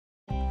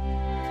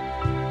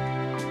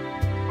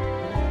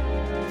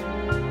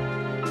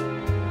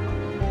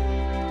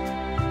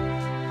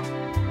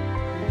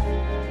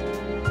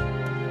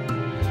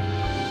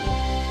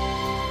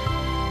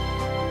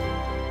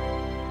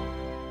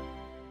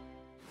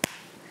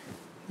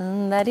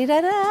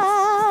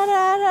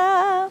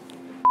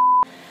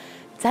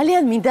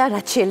ძალიან მინდა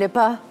რაც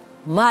შეიძლება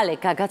მალე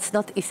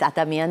გაგაცნოთ ის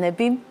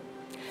ადამიანები,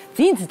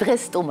 ვინც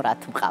დღეს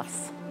სტუმრად მყავს.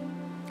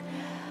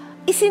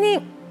 ისინი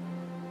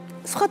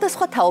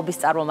სხვადასხვა თაობის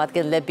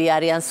წარმომადგენლები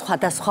არიან,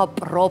 სხვადასხვა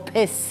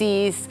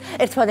პროფესიის,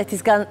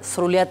 ერთმანეთისგან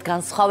სრულიად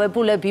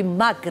განსხვავებულები,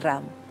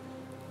 მაგრამ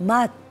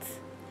მათ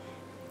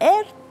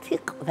ერთი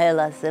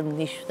ყველაზე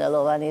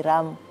მნიშვნელოვანი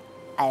რამ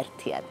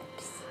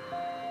აერთიანებს.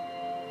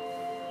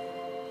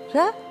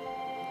 რა?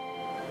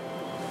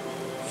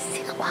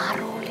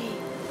 სიყვარული.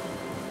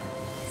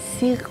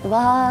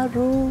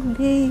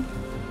 სიყვარული.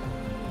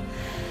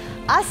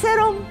 ასე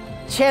რომ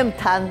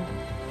ჩემთან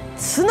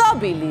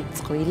ცნობილი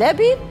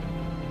წყვილები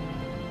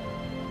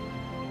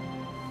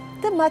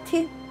და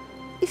მათი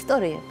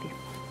ისტორიები.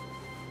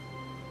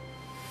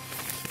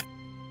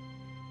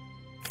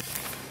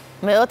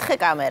 მეოთხე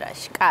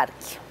კამერაში,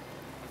 კარგი.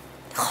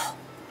 ხო.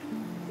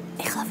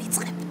 ეხლა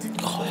ვიწყებთ.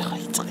 ხო, ეხლა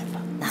იწყება.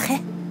 ნახე?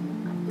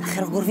 ნახე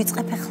როგორ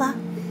ვიწყებ ეხლა?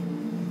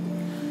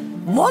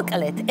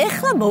 მოკლედ,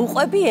 ეხლა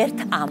მოვყვები ერთ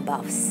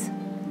ამბავს.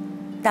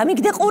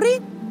 დამიგდე ყური?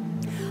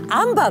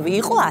 ამბავი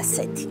იყო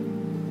ასეთი.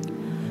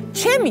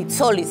 ჩემი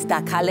ცოლის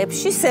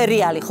დაქალებში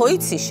სერიალი ხო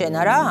იცი შენ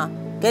რა?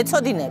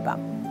 გეცოდინება.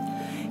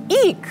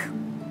 იქ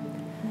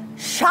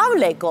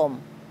შავლეგომ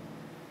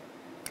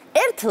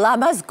ერთ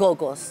ლამაზ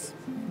გოგოს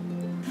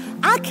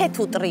აქეთ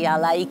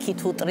უტრიალა,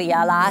 იქით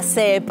უტრიალა,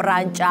 ასე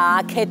ეპრანჭა,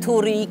 აქეთ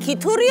ური,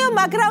 იქით ურია,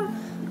 მაგრამ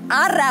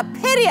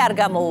არაფერი არ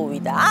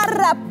გამოუვიდა,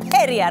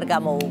 არაფერი არ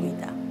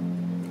გამოუვიდა.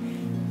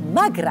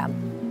 მაგრამ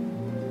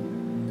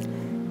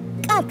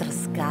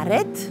კადრს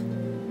გარეთ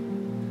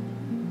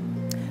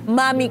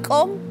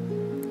მამიკომ,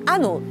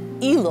 ანუ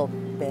ილო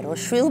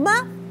ბეროშვილმა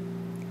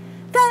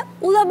და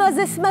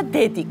ულამაზესმა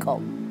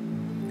დედიკომ,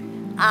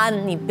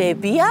 ანი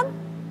ბებიამ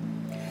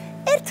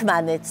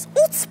ერთმანეთს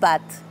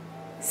უცბად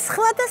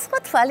სხვადასხვა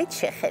თვალით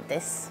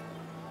შეხედეს.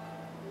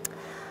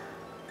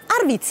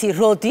 არ ვიცი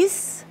როდის,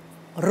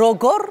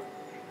 როგორ,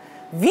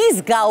 ვის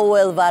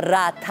გაუელვა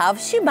რა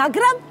თავში,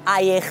 მაგრამ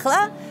აი ეხლა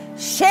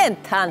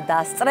შენთან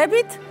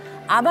დასწრებით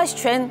ამას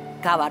ჩვენ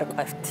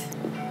გავარკვევთ.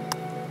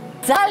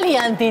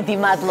 ძალიან დიდი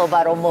მადლობა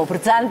რომ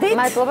მობრძანდით.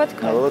 მადლობა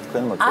თქვენ. მადლობა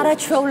თქვენ.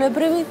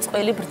 არაჩვეულებრივი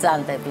წყვილი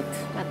ბრძანდებით.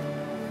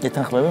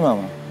 ეთანხმები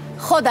მამა?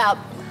 ხო და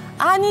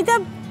ანი და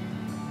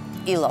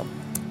ილო.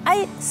 აი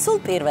სულ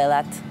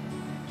პირველად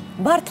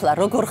მართლა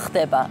როგორ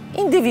ხდება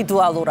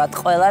ინდივიდუალურად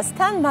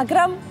ყველასთან,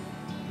 მაგრამ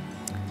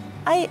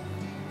აი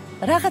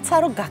რაღაცა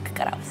რო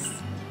გაგკრავს.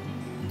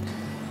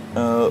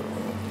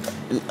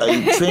 აი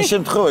ჩვენ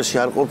შემთხვევაში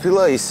არ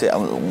ყოფილა ისე,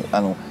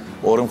 ანუ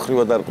ორ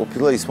მხრივად არ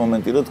ყოფილა ის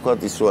მომენტი, რომ თქვა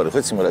ის რო არის, ხო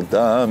იცი, მაგრამ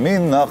და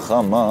მინახა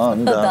მან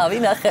და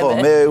დავინახე. ხო,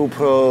 მე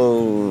უფრო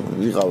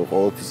ვიყავი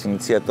ყოველთვის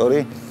ინიციატორი.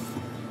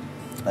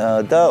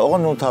 და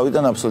ოღონდ ნუ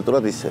თავიდან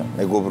აბსოლუტურად ისე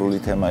მეგობრული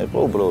თემა იყო,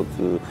 უბრალოდ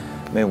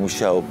მე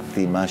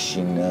მუშაობდი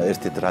მაშინ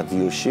ერთ-ერთ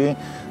რადიოში,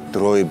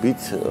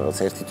 დროებით, რაღაც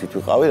ერთი თვით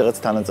ვიყავი, რაღაც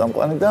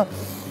თანაწამყვანი და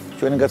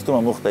ჩვენი გაცნობა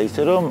მოხდა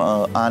ისე, რომ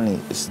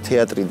ანის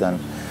თეატრიდან,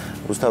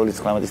 რუსთაველის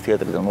 19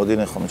 თეატრიდან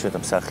მოდიდნენ ხოლმე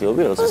ჩვენთან მსახიობი,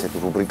 რაღაც ესეთი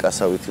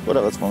რუბრიკასავით იყო,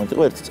 რაღაც მომენტი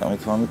იყო, ერთი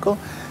წამით მამიკო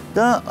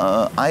და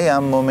აი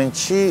ამ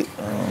მომენტში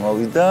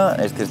მოვიდა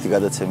ერთ-ერთი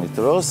გადაცემის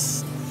დროს,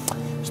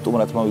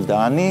 სტუმრად მოვიდა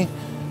ანი.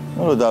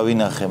 ნუ რომ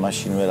დავინახე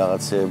მაშინვე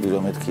რაღაცეები,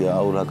 რომ მეთქი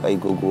აუ რა კაი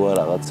გოგოა,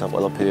 რაღაცა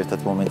ყველაფერი ერთად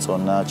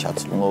მომეწონა,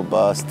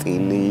 ჩაცმულობა,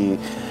 სტილი,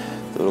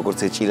 როგორც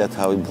ეჭირა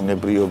თავი,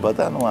 ბუნებრიობა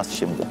და ნუ ასე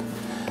შემდეგ.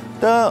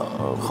 და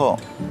ხო,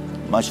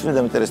 მაშინვე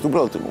დამინტერესდა,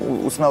 უბრალოდ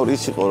უცნაური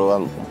ის იყო,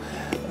 რომ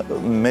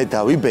მე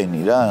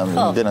დავიბენი რა,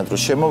 იმდენად რომ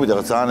შემოვიდა,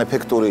 რაღაც ძალიან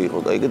ეფექტური იყო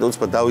და იგი და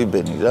უცბად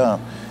დავიბენი რა.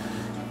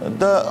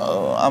 და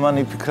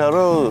ამან იფიქრა,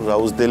 რომ რა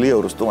უზდელია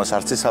რომ სტუმარს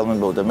არც ეს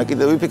ალმებოდა. მე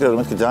კიდე ვიფიქრე,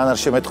 რომ მეთქი ძალიან არ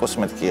შემეტყოს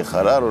მეთქი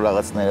ახლა რა, რომ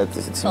რაღაცნაირად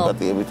ისეთ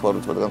სიმპათიებით ვარ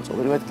უცბად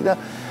გამწოდებული მეთქი და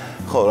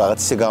ხო, რაღაც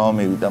ისე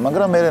გამომივიდა,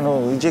 მაგრამ მე ნუ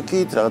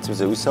იჯექით, რაღაც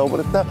ისე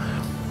ვისაუბრეთ და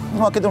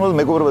ნუ აქედან რომ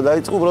მეგობრობა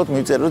დაიწყო, უბრალოდ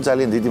მივწერე, რომ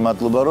ძალიან დიდი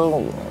მადლობა, რომ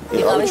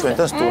იყავით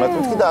ჩვენთან სტუმრად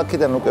მეთქი და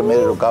აქედან უკვე მე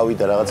რომ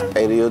გავიდა რაღაც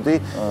პერიოდი,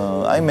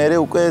 აი მე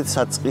უკვე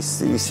საწყის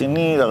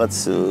ისინი რაღაც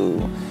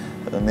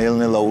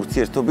ნელ-ნელა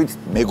ურთიერთობით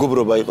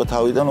მეგობრობა იყო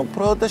თავიდან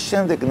უფრო და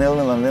შემდეგ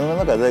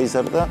ნელ-ნელა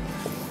გადაიზარდა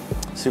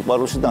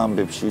სიყვარულში და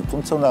ამბებში.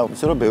 თუმცა უნდა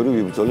ავხსნათ, რომ ბევრი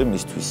ვიბრძოლე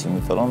მისთვის,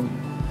 იმიტომ რომ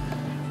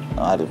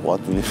არ იყო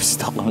ადვილების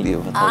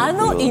დაყრდნილობა.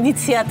 ანუ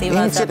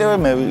ინიციატივა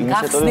მე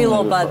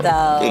გახსნილობა და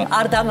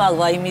არ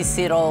დამალვა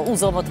იმისი, რომ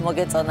უზომოდ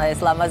მოგეწონა ეს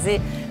ლამაზი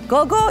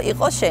გოგო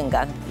იყო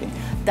შენგან.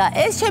 და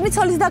ეს ჩემი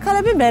ცოლის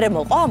დაქალები მერე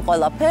მოყვა ამ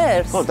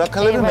ყველაფერს? ხო,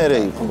 დაქალები მერე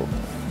იყო.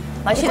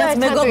 მაშინაც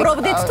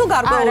მეგობრობდით თუ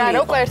გარკვეული? არა,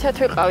 უკვე ერთად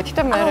ვიყავით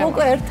და მე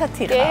უკვე ერთად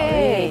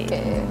იყავით.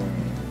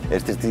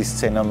 ერთ-ერთი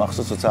სცენა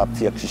მახსოვს, როცა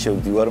აფთიაქში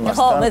შევდივარ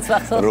მასთან,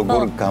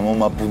 როგორ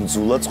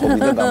გამომაბუნძულა წყობი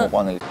და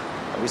გამოყვანილი.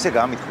 ისე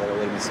გამითხრა რომ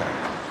ვერ მისაი.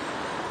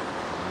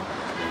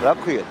 რა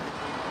ქვია?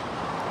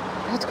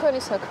 რა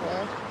თქვენი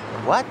საქმეა?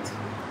 What?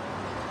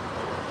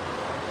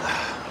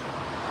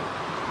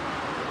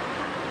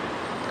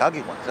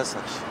 გაგიყვანთ რა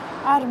სახში?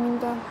 არ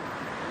მინდა.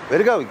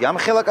 ვერ გავიგი, ამ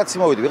ხელა კაცი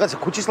მოვიდი, ვიღაცა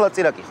ქუჩის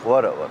ლაწირაკი ხო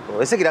არა ვარ.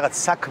 ესე იგი რაღაც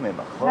საქმე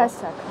მაქვს, ხო? რა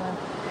საქმე?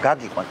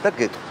 გაგიყვანთ და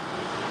გეტყვი.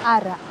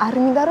 არა, არ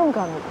მინდა რომ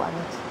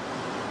გამიყვანოთ.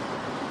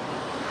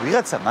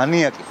 ვიღაცა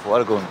მანიაკი ხო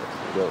არ გონდა?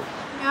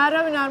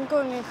 არავინ არ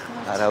მგონი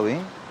ხარ.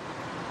 არავინ?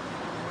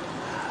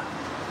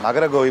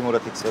 მაგრა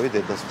გოიმურად იქცევი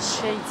დედას.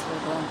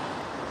 შეიძლება.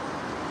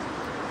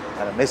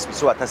 არა, მესმის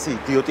 1000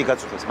 იდიოტი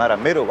გაწუხეს, მაგრამ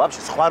მე რო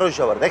ვაფშე სხვა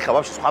როჟა ვარ და ეხლა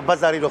ვაფშე სხვა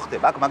ბაზარი რო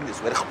ხდება, აქ მაგნის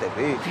ვერ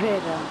ხდები?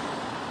 ვერა.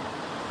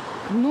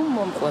 ნუ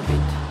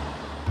მომყვებით.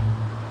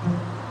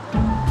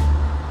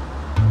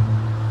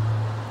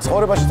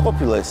 ცხოვრებაში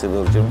ყოფილა ესე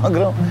ბევრჯერ,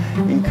 მაგრამ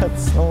იქაც,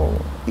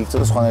 იქ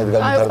ცოტა სხვანაირად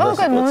განვითარდა სიტუაცია. აი,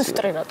 ყველგან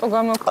მონსტრი რატო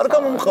გამოგყვა? არ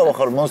გამომყვა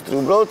ხარ მონსტრი,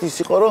 უბრალოდ ის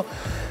იყო, რომ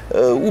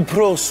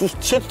უფრო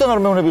შეთან არ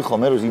მეუნები ხო,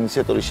 მე რო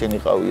ინიციატორი შენ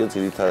იყავიო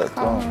ძირითადად,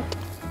 ხო?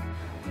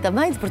 და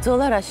მაინც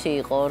ბრძოლა რაში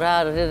იყო რა,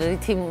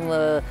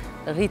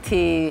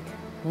 რითი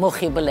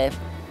მოხიბლე,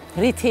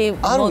 რითი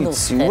არ მონუხე.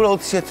 ვიცი,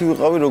 უბრალოდ ისეთი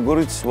ვიყავი,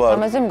 როგორიც ვარ.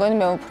 ამაზე მგონი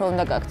მე უფრო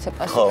უნდა გაქცე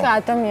პასუხი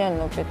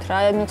ადამიანობით რა.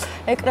 ანუ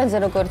ეკრანზე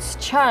როგორც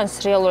ჩანს,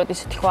 რეალურად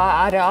ისეთი ხო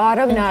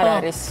არავინ არ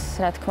არის,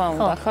 რა თქმა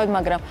უნდა, ხო,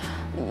 მაგრამ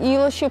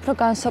ილოში უფრო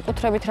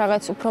განსაკუთრებით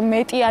რაღაც უფრო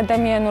მეტი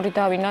ადამიანური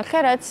დავინახე,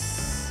 რაც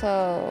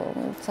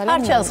ძალიან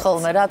არ ჩანს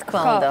ხოლმე, რა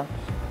თქმა უნდა.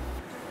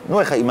 ნუ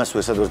ეხა იმას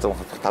ვესად ვერ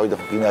წამოხდით, თავი და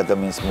ხინე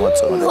ადამიანის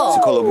მოაწონა და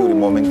ფსიქოლოგიური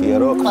მომენტია,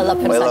 რომ ყველა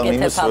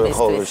მინუს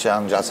ხო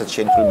შენ ასეთ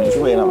შენთვლი მინუს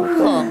ვერა.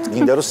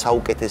 გინდა რომ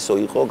საუკეთესო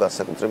იყო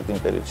განსაკუთრებით იმ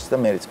პერიოდში და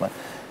მეც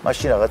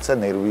მაშინ რაღაცა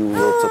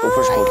ნერვიულობ, ცოტა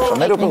უფრო შევხვდა.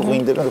 მე როგორ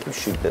გვინდება, როგორ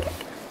შევხვდა.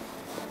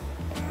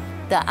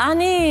 და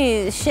ანი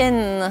შენ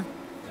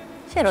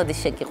როდის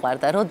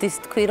შეგიყვარდა? როდის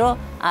თქვი, რომ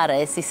არა,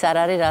 ეს ის არ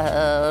არის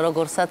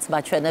როგორცაც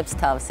მაჩვენებს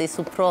თავს, ის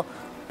უფრო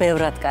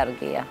ბევრად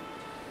კარგია.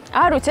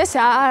 არ ვიცი, ეს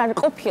არ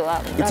ყოფილა.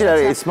 იცი რა,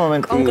 ეს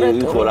მომენტი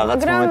იყო, რაღაც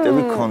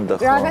მომენტები ქონდა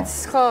ხო? რაღაც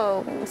ხო,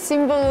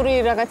 სიმბოლური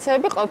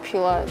რაღაცები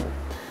ყოფილა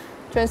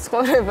ჩვენ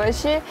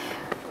ცხოვრებაში.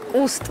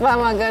 უსტვა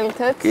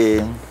მაგალითად.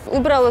 კი.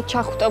 უბრალოდ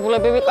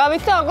ჩახუტებულები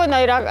ვიყავით და აგონ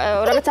აი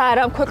რაღაც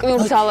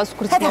არამქვეყნიურ ზალას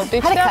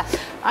გვგრძნობდით და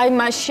აი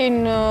მაშინ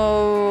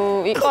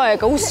იყო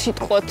ეგ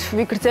უსიტყვოდ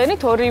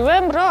ვიგრძენით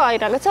ორივემ, რომ აი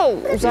რაღაცა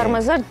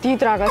უზარმაზარ დიდ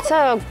რაღაცა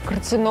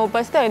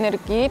გრძნობას და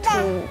ენერგიით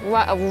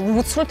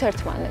ვუცვლით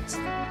ერთმანეთს.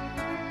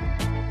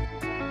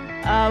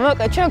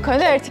 მოკლედ ჩვენ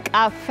გქონდა ერთი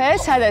კაფე,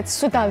 სადაც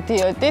სულ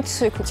დავდიოდით,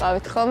 სულ იქ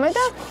ვიყავით ხოლმე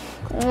და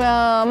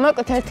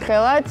მოკლედ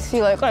ერთხელაც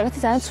ილა იყო რაღაცა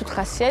ძალიან ცუდ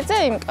ხასიათზე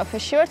იმ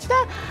კაფეში ვართ და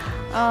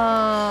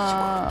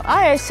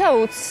აი ესა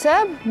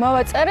უცებ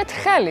მოვაწერეთ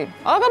ხელი.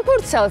 ოღონ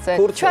ფურცელზე,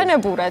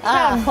 ჩვენებურად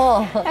რა. ხო.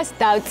 ეს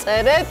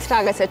დავწერეთ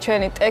რაღაცა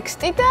ჩვენი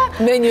ტექსტი და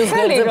მენიუს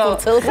გვერდზე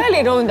ფურცელზე. ხელი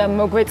რომ უნდა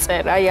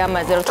მოგვეწერა აი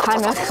ამაზე რომ თან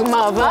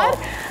ხმა ვარ.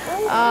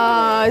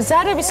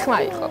 ზარების ხმა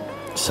იყო.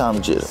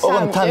 სამჯერ.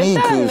 ოღონ თან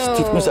იქ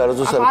თითქმის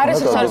არასდროს არ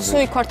ქონდა. არის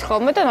სულ იქ ვართ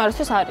ხოლმე და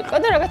არასდროს არ იყო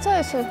და რაღაცა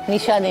ეს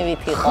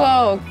ნიშანივით იყო.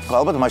 ხო.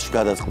 ალბათ მაშინ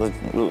გადაწყდა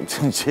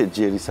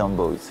ჯერის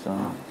ამბავიც რა.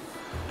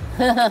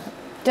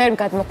 ჯერ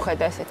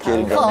გადმოხვედა ესეთ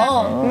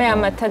ამბავი. მე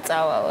ამათთან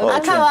წავალ.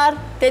 აქა ვარ,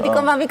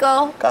 დედიკო მამიკო.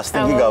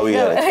 კასტინგი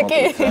გავიარეთ.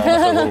 კი.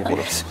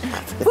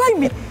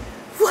 ვაიმე.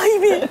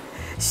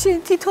 შენ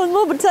თვითონ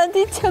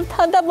მობრძანდი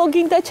ჩემთან და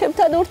მოგინდა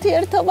ჩემთან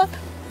ურთიერთობა.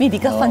 მიდი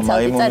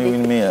გახვანცავდი, წადი.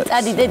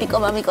 წადი დედიკო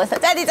მამიკოსა,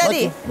 წადი.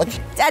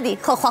 წადი,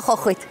 ხო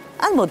ხვით.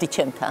 ან მოდი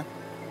ჩემთან.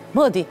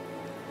 მოდი.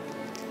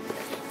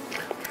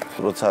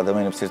 როცა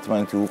ადამიანებს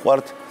ერთმანეთი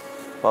უყვართ,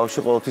 ბავშვი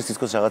ყოველთვის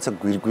თითქოს რაღაცა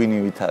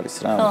გვირგვინივით არის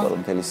რა, ამიტომ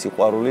მთელი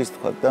სიყვარულის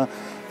თქვა და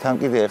თან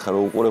კიდე ახლა რო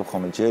უყურებ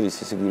ხოლმე ჯერის,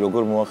 ესე იგი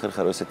როგორ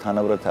მოახერხა რომ ესე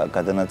თანაბრადაა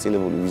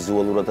გადანაწილებული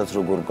ვიზუალურადაც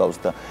როგორ გავს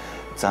და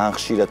ძალიან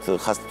ხშირად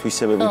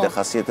თვისებები და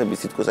ხასიათები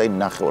თითქოს აი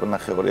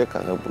ნახევარია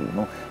გაღებული.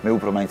 ნუ მე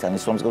უფრო მაინც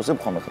ანისვამს გავსებ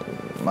ხოლმე,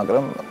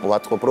 მაგრამ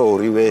ვატყობ რომ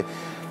ორივე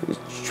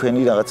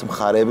ჩვენი რაღაც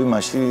მხარეები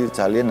მასში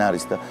ძალიან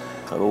არის და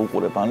ხა რო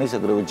უყურებ ანის,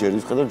 ეგრევე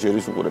ჯერის ხედავ,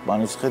 ჯერის უყურებ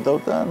ანის ხედავ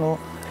და ნუ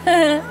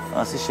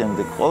ასე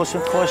შემდეგ. ყოველ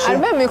შემთხვევაში არ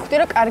მე მივხვდი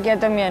რომ კარგი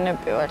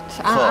ადამიანები ვართ.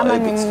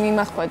 ამან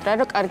მიმახვედრა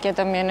რომ კარგი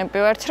ადამიანები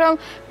ვართ, რომ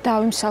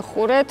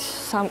დავიმსახურეთ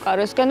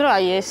სამყაროსგან, რომ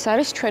აი ეს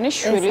არის ჩვენი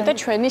შვილი და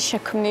ჩვენი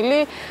შექმნილი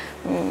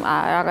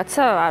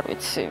რაღაცა, არ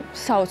ვიცი,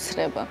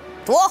 საოცრება.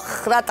 ოხ,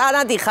 რა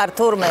ტანადი ხარ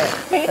თურმე.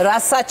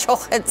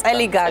 რასაჩოხე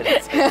წელი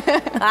გაქვს.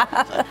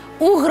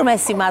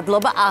 უღრმესი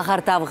მადლობა, აღარ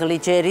დავღლი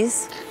ჯერის.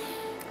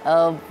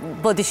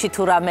 ბოდიში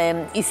თუ რამე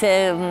ისე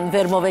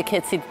ვერ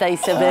მოვეკეცით და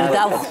ისე ვერ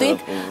დავხვდით.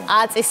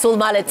 აწი სულ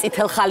მალე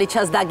წითელ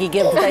ხალიჩას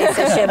დაგიგებთ და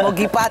ისე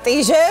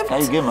შემოგიპატიჟებთ.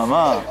 გაიგე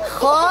მამა?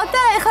 ხო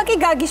და ეხლა კი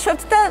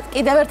გაგიშვებთ და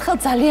კიდევ ერთხელ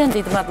ძალიან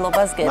დიდ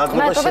მადლობას გეტყვით.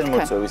 მადლობა შენ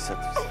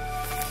მოწვევისათვის.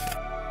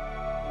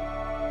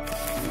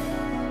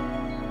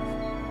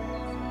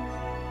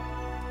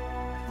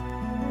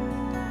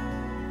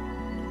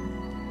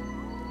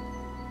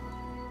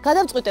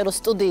 გადავწყვიტე რომ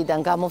სტუდიიდან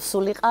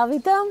გამოვსულიყავი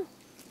და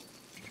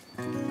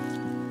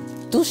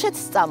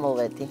დუშეთს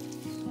წამოვედი.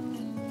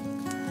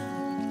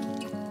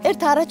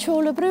 ერთ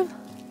არაჩვეულებრივ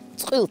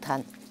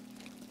წყვილთან.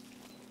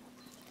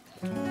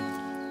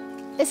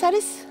 ეს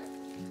არის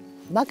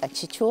მაკა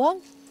ჩიჩუა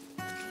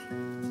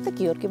და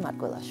გიორგი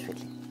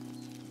მარგველაშვილი.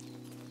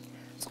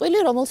 წყვილი,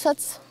 რომელსაც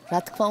რა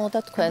თქმა უნდა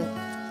თქვენ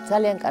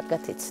ძალიან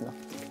კარგად იცნობთ.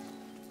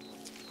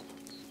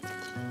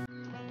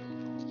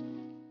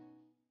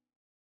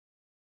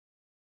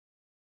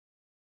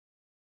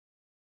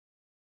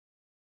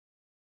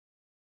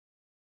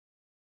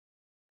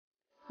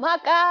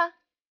 მაკა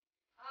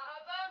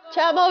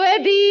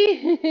ჩამოვედი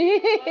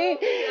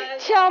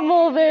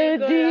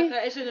ჩამოვედი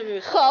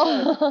ხო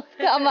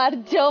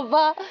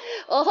გამარჯობა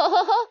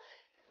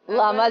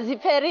ლამაზი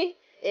ფერი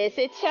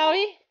ესეც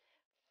შავი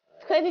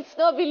თქვენი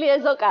ცნობილი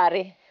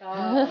ეზოკარი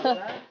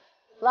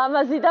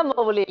ლამაზი და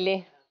მოვლილი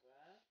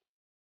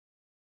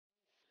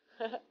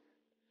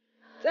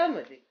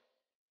წამოდი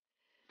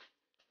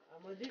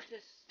ამოდით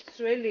ეს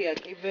სველია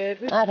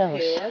კიბეები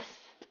ხეას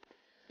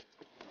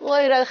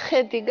ой რა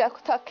ხედი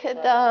გაქვთ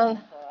აქედან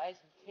აი ეს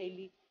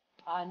მთელი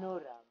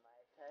პანორამა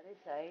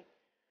ეს არის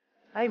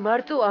აი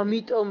მარტო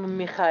ამიტომ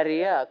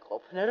მიხარია აქ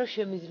ყოფნა რომ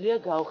შემიძლია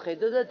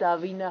გავხედო და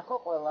დავინახო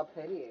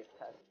ყველაფერი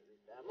ერთად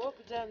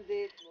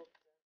მოგძანდით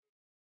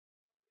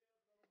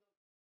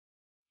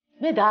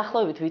მე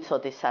დაახლოებით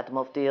ვიცოდი სად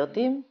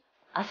მოვდიოდი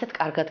ასეთ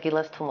კარგ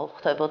ადგილას თუ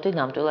მოვხვდებოდი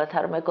ნამდვილად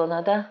არ მეგონა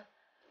და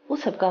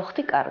უსებ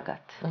გავხდი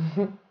კარგად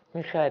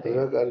მიხარია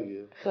რა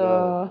კარგია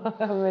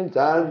ხო მე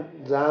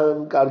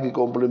ძალიან კარგი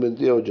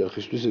კომპლიმენტია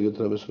ოჯახისთვის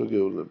ეგეთ რამეს რო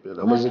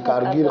გეუბნებიან ამაზე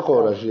კარგი ხო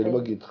რა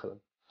შეიძლება გითხრა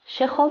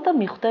შეხვალ და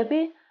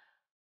მიხვდები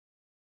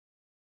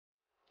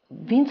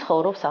ვინ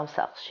ცხოვრობს ამ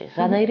სახლში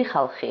რანაირი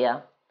ხალხია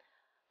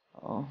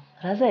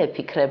რაზე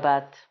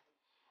ეფიქრებათ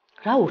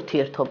რა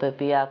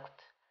ურთიერთობები აქვთ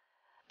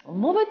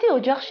მოვედი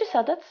ოჯახში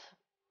სადაც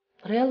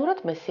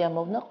რეალურად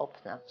მესიამოვნა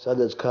ყოფნა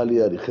სადაც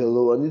ქალი არის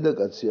ხელოვანი და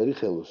კაცი არის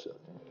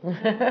ხელოსანი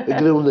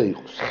ეგრე უნდა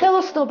იყოს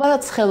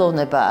ხელოსნობაც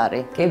ხელოვნება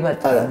არის კი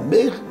ბატონო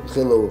მე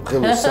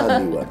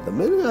ხელოსანი ვარ და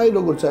მე აი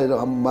როგორც აი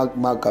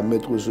მაკა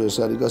მეტყვის ეს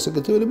არის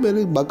გასაკეთებელი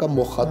მე მაკა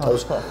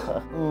მოხატავს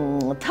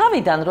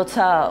თავიდან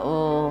როცა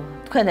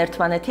თქვენ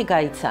ერთმანეთი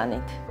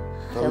გაიცანით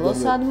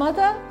ხელოსანმა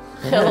და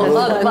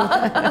ხელოვანმა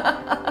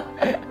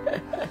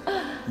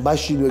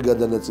მაშინვე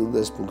გადანაწილდა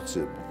ეს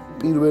ფუნქციები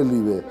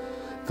პირველივე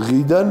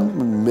დღიდან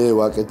მე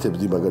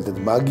ვაკეთებდი მაგალითად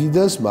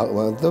მაგიდას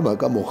და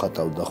მაკა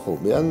მოხატავდა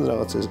ხოლმე ან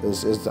რაღაც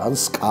ეს ან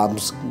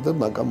სკამს და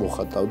მაკა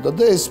მოხატავდა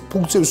და ეს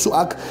ფუნქცია სულ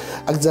აქ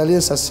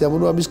ძალიან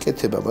სასიამოვნო ამის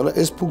კეთება მაგრამ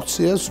ეს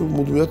ფუნქცია სულ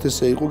მუდმივად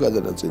ესე იყო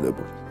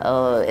გადანაწილებული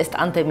ეს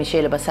ტანდემი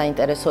შეიძლება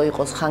საინტერესო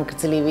იყოს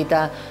ხანგრძლივი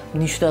და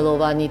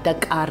მნიშვნელოვანი და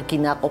კარგი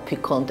ნაყოფი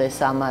ქონდეს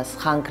ამას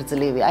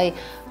ხანგრძლივი აი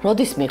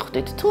როდის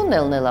მიხვდით თუ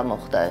ნელ-ნელა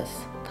მოხდა ეს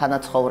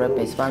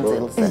თანაცხოვრების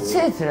მანძილზე.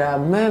 იცით რა,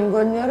 მე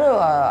მგონია რომ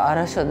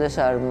არასოდეს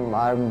არ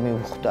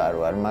მივხვდარ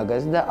ვარ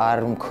მაგას და არ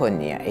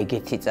მქონია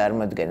ეგეთი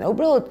წარმოდგენა.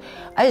 უბრალოდ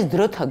აი ეს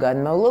დროთა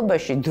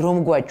განმავლობაში დრომ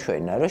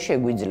გვაჩვენა რომ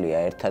შეგვიძლია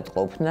ერთად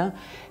ყოფნა,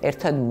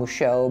 ერთად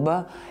მუშაობა,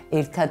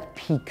 ერთად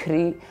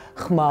ფიქრი,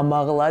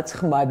 ხმამაღლაც,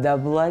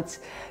 ხმადაბლაც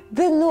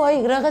და ნუ აი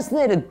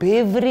რაღაცნაირად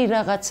ბევრი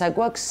რაღაცა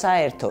გვაქვს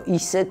საერთო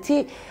ისეთი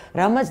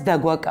რამაც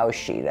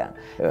დაგვაკავშირა.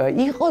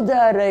 იყო და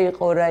არა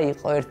იყო რა,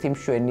 იყო ერთი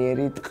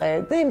მშვენიერი დღე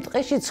და იმ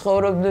დღეში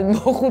ცხოვრობდნენ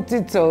მოხუცი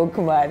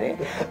ცოლ-ქმარი.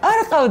 არ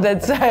ყავდათ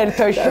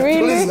საერთო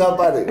შვილი.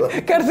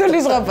 ქართული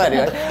ზღაპარი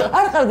ვარ.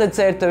 არ ყავდათ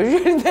საერთო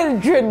შვილი და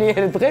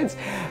მშვენიერი დღეც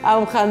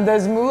ამ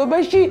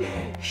ხანდაზმულობაში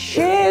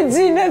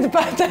შეეძინათ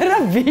პატარა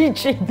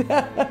ბიჭი და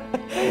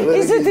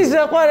ისეთი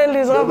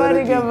საყვარელი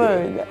ზღაპარი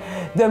გამოვიდა.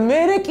 და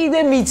მე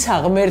კიდე მიცა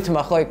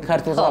ღმერთმა ხო იქ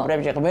ქართულ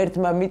ზღაპრებში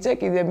ღმერთმა მიცა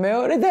კიდე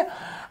მეორე და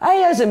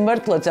აი ასე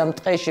მართლაც ამ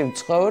ტყეში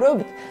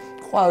ვცხოვრობთ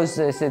ყავს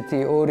ესეთი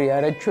ორი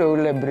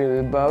არაჩვეულებრივი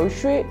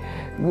ბავშვი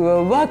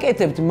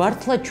ვაკეთებთ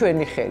მართლა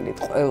ჩვენი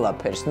ხელით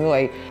ყველაფერს ნუ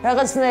აი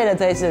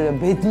რაღაცნაირად აი ესე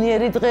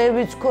ბედნიერი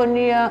დღეებიც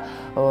ქონია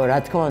რა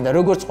თქმა უნდა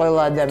როგორც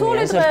ყველა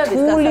ადამიანს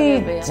რთული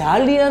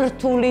ძალიან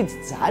რთულიც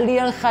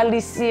ძალიან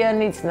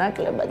ხალისიანიც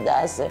ნაკლებად და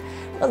ასე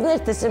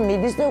ყველგან ესე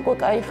მიდის და უკვე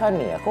კაი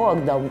ხანია ხო აქ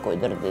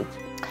დავმკვიდრდით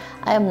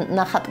აი ამ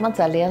ნახატმა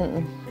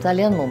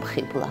ძალიან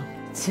მომხიბლა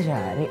რა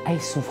არის აი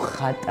სულ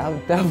ხატავ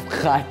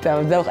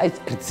და აი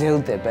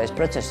გრძელდება ეს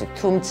პროცესი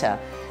თუმცა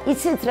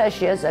იცით რა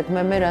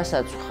შეასაქმე მე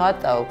რასაც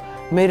ხატავ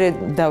მე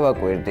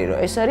დავაკვირდი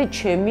რომ ეს არის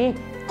ჩემი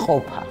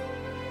ყოფა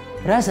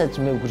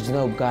რასაც მე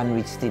გრძნობ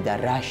განვიცდი და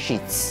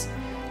რაშიც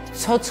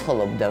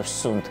ცოცხლობ და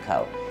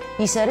ვსუნთქავ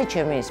ის არის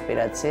ჩემი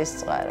ინსპირაციის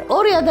წყარო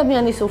ორი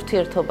ადამიანის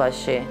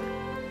ურთიერთობაში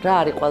რა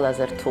არის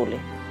ყველაზე რთული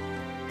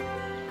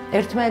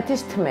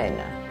ერთმანეთის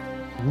თმენა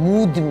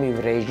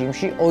მუდმივ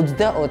რეჟიმში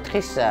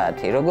 24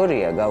 საათი.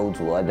 როგორია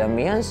გაუძლო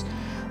ადამიანს,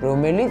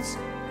 რომელიც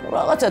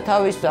რაღაცა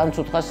თავის ან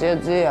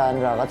ცუთხასიათზე, ან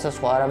რაღაცა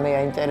სხვა რამე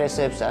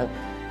აინტერესებს, ან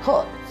ხო,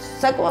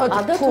 საკმაოდ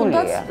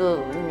რთულია.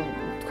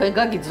 თქვენ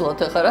გაგიძლოთ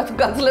ახლა რა თუ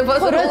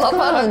გაძლებას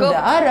ვლაპარაკო.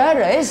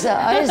 არა, ეს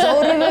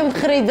ორივე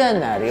მხრიდან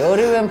არის,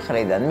 ორივე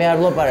მხრიდან. მე არ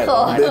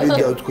ვლაპარაკობ. მე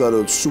მინდა ვთქვა,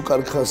 რომ სულ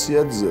კარგ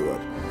ხასიათზე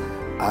ვარ.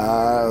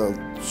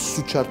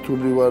 სულ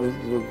ჩართული ვარ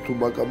თუ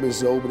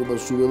მაკამეს საუბრება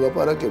სულ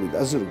ველაპარაკებით,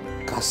 ასე რომ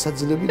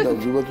გასაძლები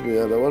ნამდვილად მე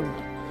არა ვარ.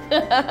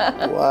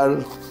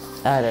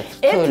 არა,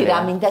 ერთი რა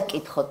მინდა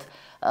გკითხოთ.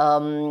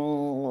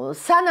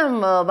 სანამ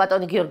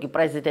ბატონი გიორგი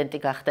პრეზიდენტი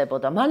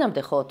გახდებოდა,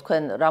 მანამდე ხო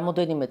თქვენ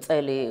რამოდენიმე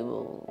წელი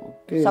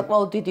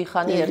საკმაოდ დიდი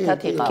ხანი ერთად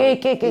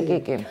იყავით.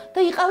 კი. და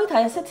იყავით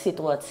აი ასეთ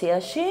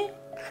სიტუაციაში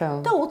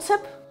და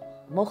უცებ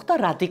მოხდა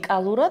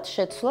რადიკალურად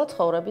შეცვლა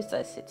ცხოვრების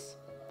წესიც.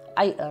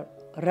 აი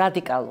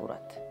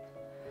რადიკალურად.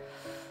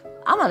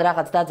 ამან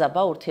რაღაც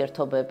დაძაბა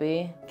ურთიერთობები.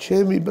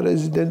 ჩემი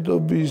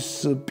პრეზიდენტობის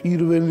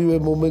პირველივე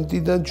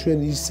მომენტიდან ჩვენ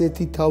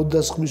ისეთი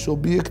თავდასხმის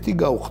ობიექტი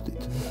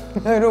გავხდით.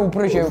 რომ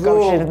უფრო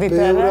შევკავშირდით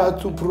არა? ბევრად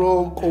უფრო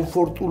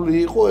კომფორტული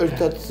იყო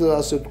ერთად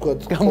ასე ვთქვათ,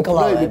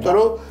 იმიტომ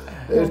რომ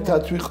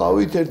ერთად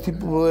ვიყავით,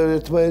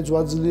 ერთმანეთს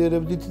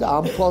ვაძლიერებდით და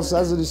ამ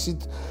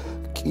თვალსაზრისით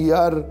კი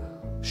არ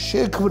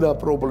შექმნა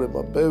პრობლემა.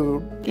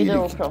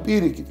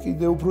 პირიქით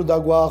კიდე უფრო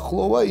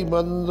დაგვაახლოვა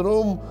იმან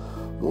რომ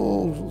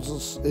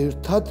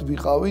ერთად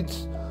ვიყავით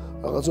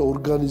რაღაცა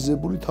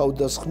ორგანიზებული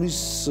თავდასხმის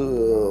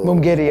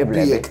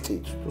მომგერიებლები.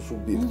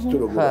 სუბიექტი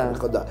როგორ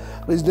ხოდა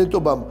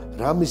პრეზიდენტობამ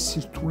რამე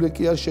სირთულე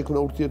კი არ შექმნა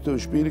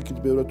ურთიერთობებში პირიქით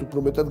ბევრად უფრო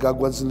მეტად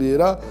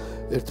გაგვაძლიერა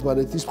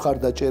ერთმანეთის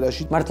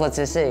მხარდაჭერაში. მართლაც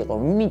ესე იყო,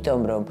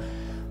 იმიტომ რომ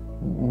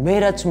მე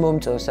რაც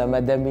მომწონს ამ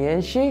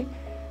ადამიანში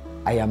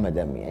აი ამ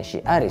ადამიანში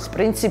არის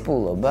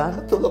პრინციპულობა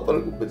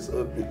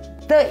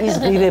და ის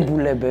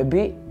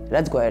ღირებულებები,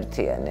 რაც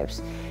გვაერთიანებს.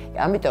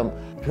 ამიტომ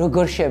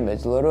როგორ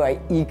შემეძლო, რომ აი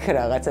იქ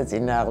რაღაცა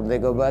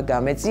წინააღმდეგობა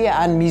გამეწია,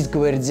 ან მის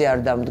გვერდზე არ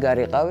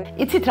დამდგარიყავი?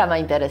 იცით რა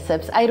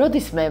მაინტერესებს? აი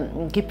როდისმე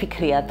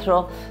გიფიქრიათ,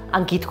 რომ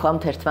ან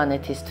გითქვამთ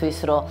ერთმანეთისთვის,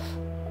 რომ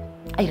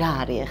აი რა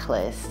არის ახლა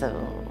ეს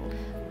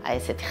აი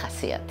ესეთი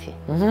ხასიათი.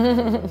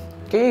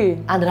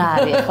 კი. ან რა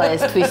არის ახლა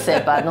ეს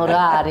თვისება, ნუ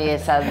რა არის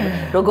ეს,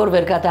 როგორ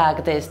ვერ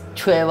გადააგდეს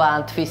ჩვევა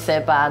ან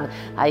თვისება, ან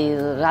აი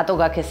რატო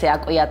გაქვს ესე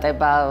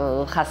აკვიატება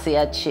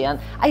ხასიათში, ან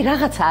აი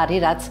რაღაც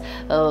არის,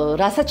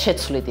 რასაც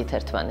შეცვლიდით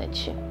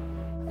ერთმანეთში.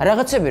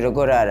 რაღაცები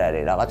როგორ არ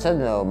არის, რაღაცა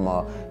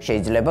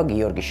შეიძლება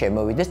გიორგი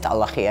შემოვიდეს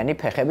ტალახიანი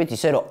ფეხებით,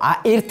 ისე რომ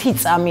ერთი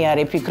წამი არ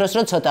იფიქროს,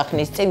 რომ ცოტა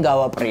ხნის წინ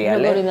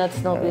გავაპრიალე. როგორი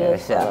ნაცნობია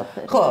ეს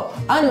ყველაფერი. ხო,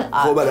 ან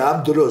ხო, მაგრამ ამ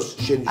დროს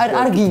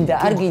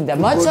არ გინდა,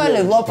 მაცალე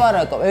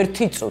ვლაპარაკო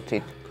ერთი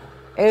წუთით.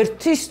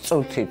 ერთის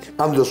წუთით.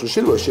 ამ დროს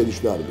შეიძლება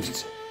შენიშნა არ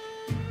მისცე.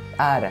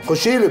 არა. ხო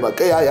შეიძლება,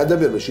 კი, აი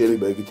ადამიანმა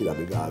შეიძლება ეგეთი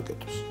რამე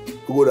გააკეთოს.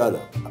 როგორ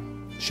არა?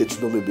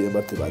 შეცდომები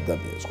ემართება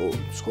ადამიანს,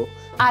 ხო?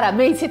 არა,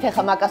 მე იცით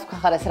ახლა მაკას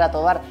ხახარეს რატო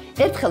ვარ?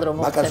 ერთხელ რომ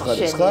მოგწევ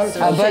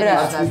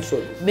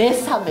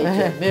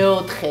მესამეჯერ,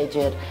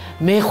 მეოთხეჯერ,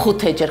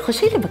 მეხუთეჯერ, ხო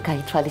შეიძლება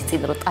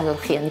გაითვალისწინო რომ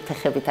ტალახიანი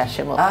ფეხებით არ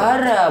შემოხდა?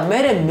 არა, მე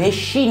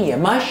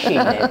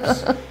მაშინებს.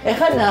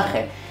 ეხლა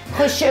ნახე.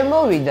 ხო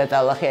შემოვიდა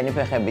ტალახიანი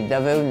ფეხებით და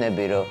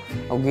ვეუბნები რომ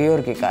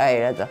გიორგი კაი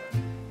რა და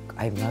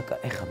აი მაგა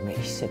ეხა მე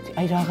ისეთი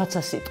აი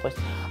რაღაცა სიტყვის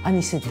ან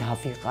ისე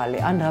დავიღალე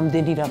ან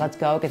რამდენი რაღაც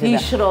გავაკეთე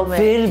და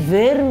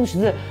ვერ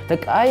და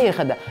კაი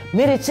ეხა და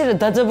მე რეცერა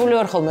დაძაბული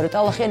ვარ ხოლმე რომ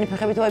ტალახიანი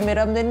ფეხებით ვაი მე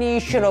რამდენი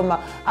იშრომა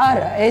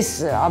არა ეს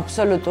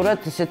აბსოლუტურად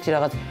ისეთი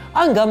რაღაც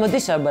ან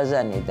გამოდის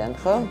აბაზანიდან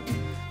ხო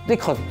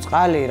დიქო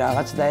წყალი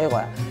რაღაც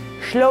დაიღვა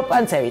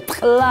შლოპანცევი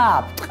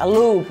ტყლაპ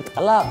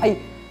აი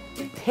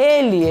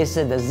თელი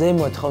ესე და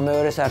ზემოთ ხო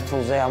მეორე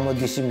სართულზე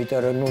ამოდის იმიტომ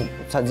რომ ნუ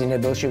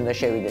საძინებელში უნდა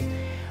შევიდეს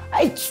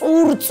აი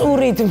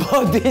წურწურით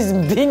მოდის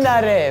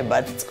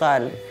მდინარეებად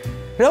წყალი.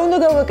 რა უნდა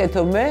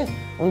გავაკეთო მე?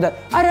 უნდა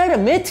არა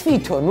მე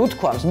თვითონ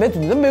უთქვამს, მე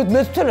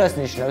თვითონ რას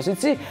ნიშნავს,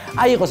 იცი?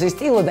 აი იყოს ის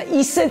სტილო და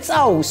ისე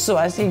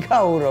წაუსვას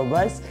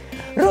იქაურობას,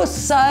 რომ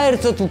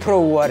საერთოდ უფრო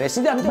უარესი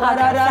და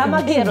არა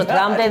სამაგიეროდ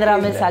რამდენ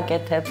რამეს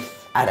აკეთებს.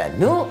 არა,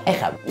 ნუ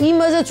ეხა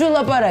იმაზეც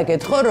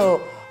ვილაპარაკეთ ხო,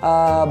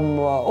 რომ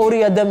ორი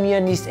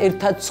ადამიანის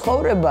ერთად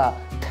ცხოვრება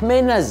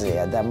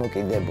თმენაზეა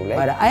დამოკიდებული.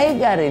 მაგრამ აი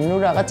ეგ არის, ნუ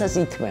რაღაცას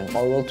ითმენ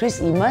ყოველთვის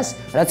იმას,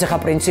 რაც ახლა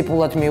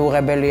პრინციპულად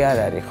მიუღებელი არ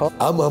არის, ხო?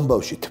 ამ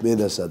ამბავში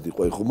თმენასად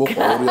იყო, ხო,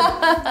 მოყვა ორი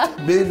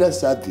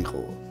თმენასად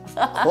იყო.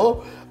 ხო?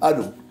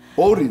 ანუ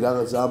ორი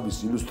რაღაც ამის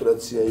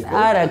ილუსტრაცია იყო.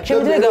 არა,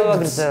 ჩემზე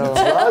გავაგრძელო.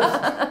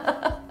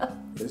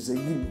 ესე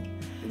იგი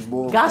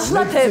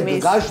გაშლა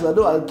თემის. გაშლა,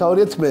 ნუ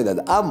თავია თმენა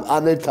და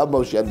ამ ერთ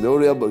ამბავში, ან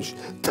მეორე ამბავში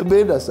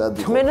თმენასად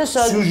იყო.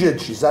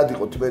 სიუჟეტში სად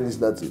იყო თმენის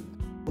ნაწილი.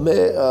 მე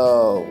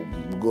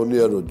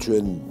მგონია რომ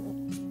ჩვენ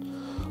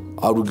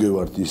არ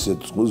ვგევართ ისეთ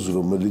წყვილს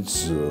რომელიც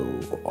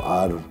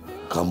არ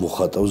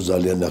გამოხატავს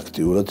ძალიან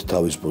აქტიურად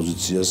თავის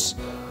პოზიციას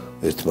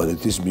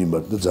ერთმანეთის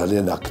მიმართ და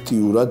ძალიან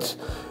აქტიურად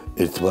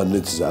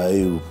ერთმანეთს აი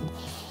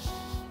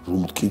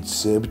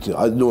ვუმტკიცებთ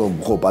ანუ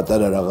ხო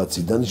პატარა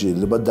რაღაციდან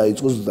შეიძლება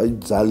დაიწყოს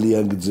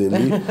ძალიან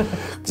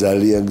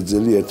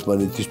გრძელი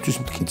ერთმანეთისთვის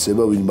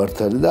მტკიცება ვინ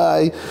მართალი და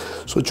აი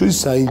სოჩუის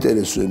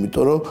საინტერესო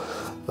იმიტომ რომ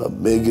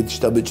მე ეგეთი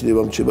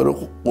შტაბეჭდება მჩება რომ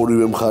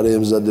ორივე მხარე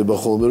ემზადება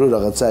ხოლმე რომ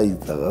რაღაცა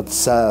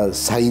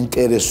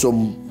საინტერესო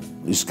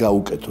ის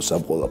გაუკეთოს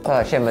ამ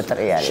ყველაფერს.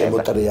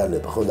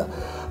 შემოტრიალება, ხო და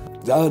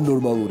ძალიან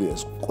ნორმალურია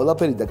ეს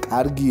ყველაფერი და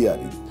კარგი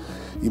არის.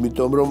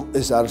 იმიტომ რომ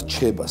ეს არ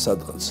რჩება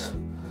სადღაც.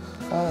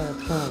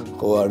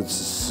 ხო არც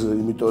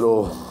იმიტომ რომ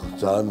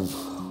ძალიან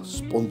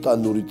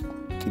სპონტანური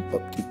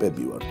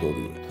ტიპები ვართ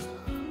ორივე.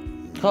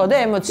 ხო და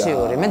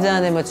ემოციური, მე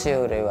ძალიან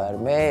ემოციური ვარ.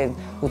 მე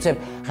უცებ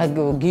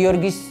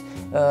გიორგის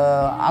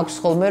აქვს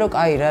ხოლმე რომ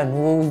კაი რა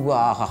ნუ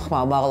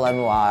ხმამაღლა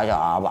ნუ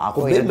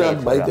აყვირდება.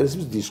 მე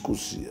მაინტერესებს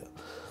დისკუსია.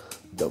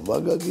 და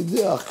მაგა კიდე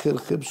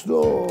ახერხებს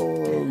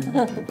რომ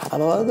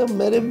და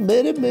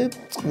მე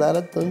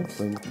წყნარად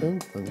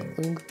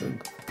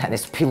თან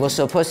ეს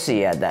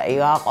ფილოსოფოსია და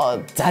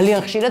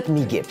ძალიან ხშირად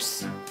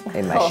მიგებს.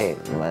 იმაში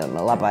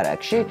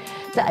ლაპარაკში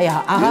და აი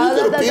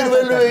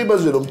პირველივე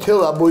იმაზე რომ თელ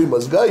აბო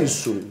იმას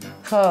გაისური.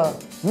 ხო.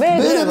 მე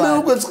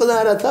უკვე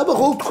წყნარად, აბა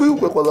ხო თქვი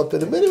უკვე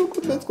ყველაფერი. მე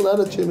უკვე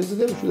წყნარად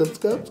შემიძლია შუდაც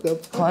გავს.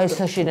 ხო, ეს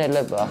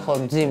საშინელებაა, ხო,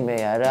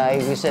 მძიმეა რა, აი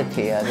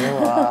ისეთია, ნუ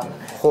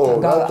ხო,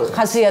 რატო?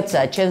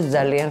 ხასიათსა ჩემს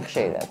ძალიან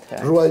ხშირად რა.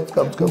 როაით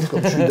გავს,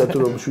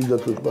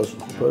 შვიდათ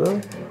პასუხობ რა.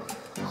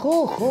 ხო,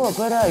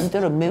 აბა რა,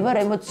 იმიტომ რომ მე ვარ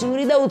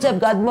ემოციური და უცებ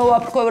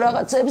გადმოვაფრქვევ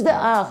რაღაცებს და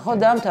ხო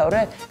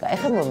დამთავრე.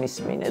 ეხლა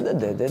მომისმინე და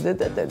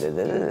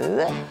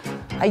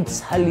აი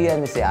ძალიან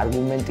ესე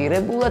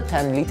არგუმენტირებულად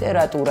თან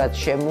ლიტერატურაც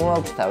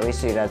შემოაქვს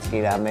თავისი რაც კი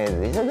რამე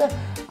ისა და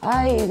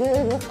აი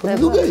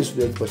ნუ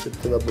გაისმენთ პასეთ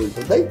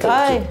თელაპოითა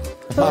დაიკავე.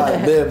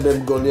 მე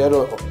მგონია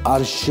რომ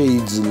არ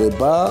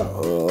შეიძლება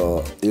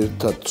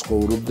ერთად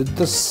ცხოვრობდეთ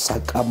და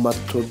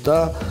საკამათო და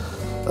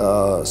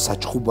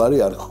საჩხუბარი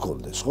არ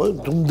გქონდეს, ხო?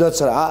 თუნდაც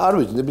არ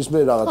ვიცი,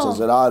 ნებისმიერ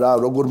რაღაცაზე რა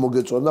როგორ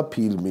მოგეწონა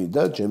ფილმი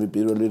და ჩემი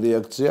პირველი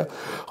რეაქცია,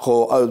 ხო,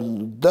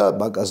 და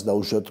მაგას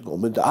დაუშვათ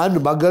კომენტ. ან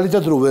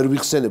მაგალითად რომ ვერ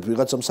ვიხსენებ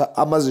ვიღაცამ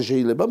ამაზე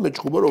შეიძლება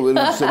მეჩხუბო რომ ვერ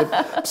ვიხსენებ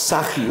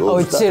მსახიო.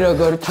 ოიცი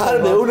როგორ თან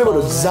მეუბნება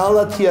რომ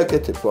ზალათი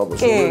აკეთებ ამას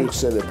ვერ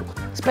ვიხსენებ.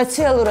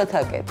 სპეციალურად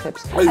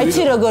აკეთებს.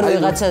 აიცი როგორ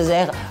ვიღაცაზე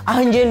ახლა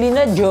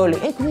ანჯელინა ჯოლი.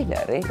 ეგ ვინ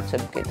არის?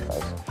 უცებ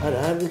მკითხავს. არა,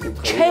 არ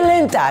მიკითხავ.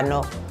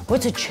 ჩელენტანო.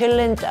 What's a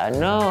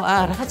Celentano?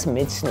 რაღაც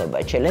მეცნობა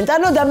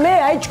Celentano და მე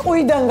აი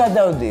ჭყუიდან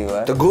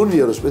გადავდივარ. და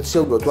გონია რომ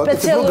სპეციალურად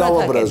ვაკეთებ რომ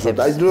გავაბრაზოთ.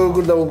 აი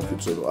როგორ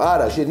დავამტკიცო რომ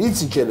არა, შენ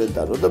იცი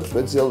Celentano და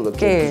სპეციალურად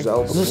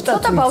გავაბრაზოთ. ზუსტად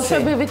ცოტა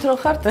ბავშვებივით რო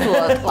ხართ თუ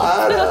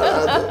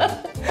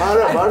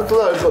არა,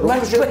 მართლა ეხლა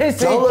როგორ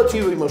ზალათი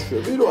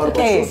იმაშვები რომ არ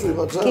ბავშვს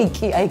ვიღაცა.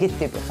 კი, აი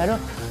ეგეთი ხარ რომ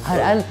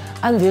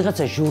ან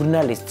ვიღაცა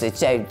ჟურნალისტიც,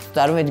 აი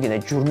წარმოედგინე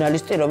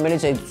ჟურნალისტი,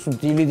 რომელიც აი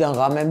დილიდან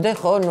ღამემდე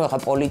ხო, ნუ ახლა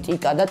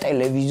პოლიტიკა და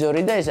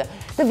ტელევიზორი და ესა.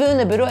 და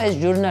ვეუბნები რომ ეს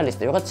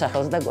ჟურნალისტი ვიღაც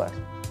სახელს და გვარ.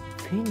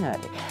 ვინ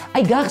არის?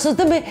 აი გახსოვთ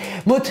და მე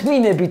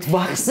მოთმინებით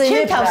ვახსენებ.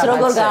 შენ თავს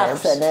როგორ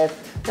გაახსენებ?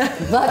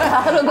 ბატა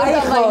როგორ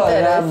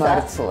დამაინტერესა?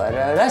 მართლა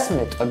რა, რას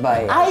მეტყობა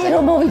ეს? აი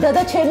რომ მოვიდა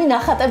და ჩემი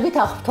ნახატებით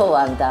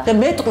აღფრთოვანდა. და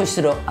მეტყვის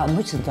რომ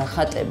მოიცა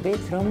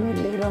ნახატებით,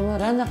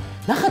 რა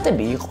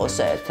ნახატები იყო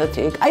საერთოდ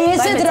იქ. აი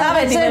ესეთ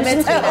რაღაცებს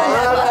მეწყება.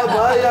 არა,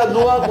 ბაია,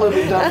 ნუ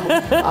აყვები და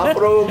ამ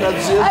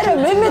პროვოკაციას. არა,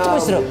 მე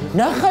მეტყვის რომ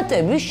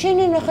ნახატები,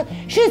 შენი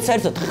შენ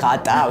საერთოდ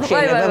ხატავ,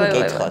 შეიძლება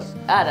მკითხოს.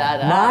 არა.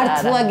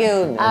 მართლა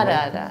გეუბნები.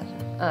 არა.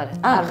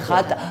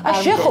 ხატა.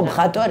 შენ ხომ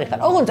ხატვარი ხარ.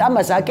 ოღონდ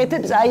ამას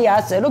აკეთებს აი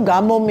ასე რომ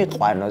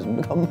გამომიყვანოს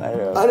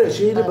მდგომარეობა. არა,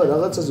 შეიძლება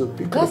რაღაცაზე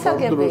ვფიქრობ ამ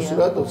დროს,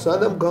 რატო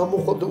სანამ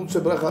გამოხოთ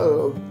უცებ რა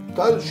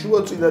თან შუა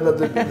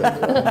წინადადებიდან.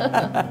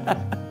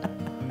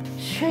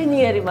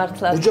 შვენიერი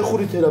მართლა.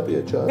 ოჯახური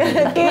თერაპია ჩა.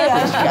 კი,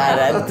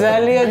 აშკარად,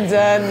 ძალიან.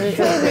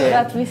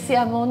 შვენიერად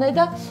ვისიამოვნე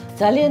და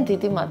ძალიან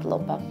დიდი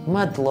მადლობა.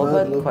 მადლობა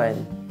თქვენ.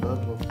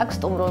 აქ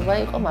სტუმრობა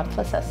იყო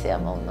მართლა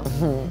სასიამოვნო.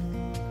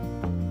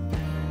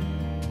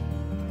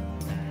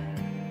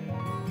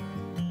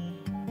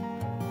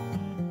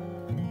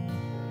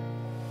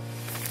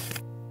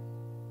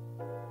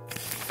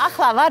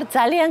 ახლა ვარ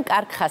ძალიან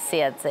კარგ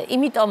ხასიათზე,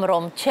 იმიტომ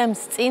რომ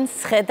ჩემს წინ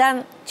სხედან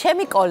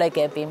ჩემი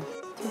კოლეგები.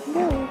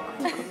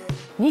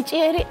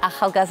 ნიჭიერი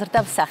ახალგაზრდა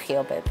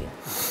მსახიობები.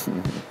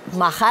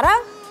 მახარა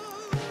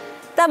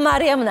და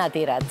მარიამ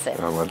ნადირაძე.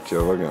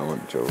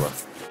 გამარჯობა.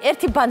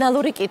 ერთი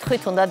ბანალური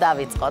კითხვით უნდა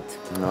დავიწყოთ.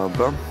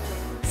 აბა.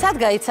 სად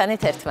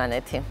გაიცანით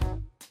ერთმანეთი?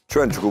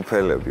 ჩვენ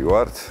ჯგუფელები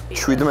ვართ.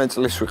 17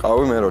 წლის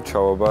ვიყავი მე რო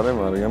ჩავაბარე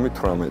მარიამი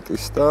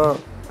 18-ის და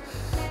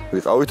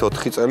ვიყავით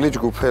 4 წელი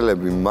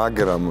ჯგუფელები,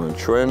 მაგრამ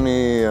ჩვენი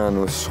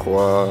ანუ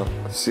სხვა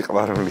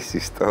სიყვარულის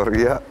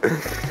ისტორია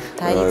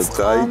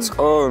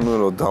დაიწყო, ნუ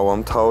რომ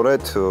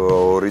დავამთავრეთ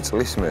 2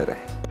 წლის მერე.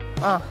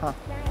 აჰა.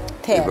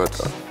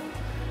 თეატრში.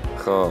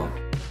 ხო.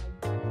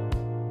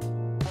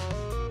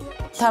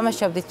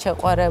 თამაშობდით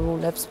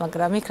შეყვარებულებს,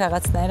 მაგრამ იქ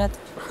რაღაცნაირად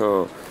ხო.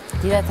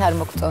 დიდათ არ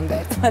მოგწონდა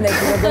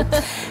ერთმანეთი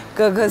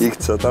გოგოს. იქ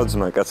ცოტა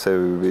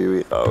ძმაკაცები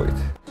ვიყავით.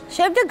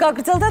 შემდეგ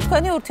გაგრძელდა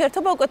თქვენი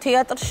ურთიერთობა უკვე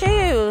თეატრში,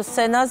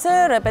 სცენაზე,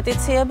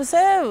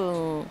 რეპეტიციებზე,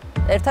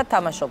 ერთად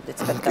თამაშობდით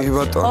სპექტაკლში. კი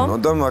ბატონო,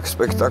 და მაგ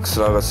სპექტაკლს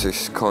რაღაც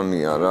ის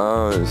ქონია რა,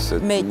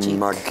 ესეთ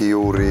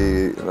მაგიური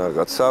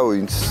რაღაცა,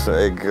 ვინც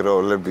ეგ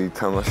როლები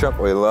ითამაშა,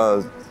 ყველა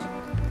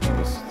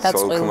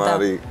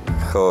სოლკმარი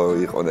ხო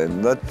იყვნენ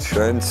და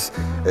ჩვენც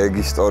ეგ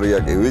ისტორია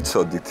კი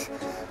ვიცოდით.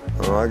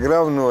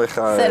 მაგრამ ნუ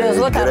ეხა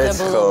ეგრეთ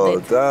ხო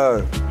და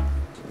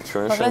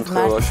ჩვენ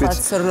შემთხვევაშიც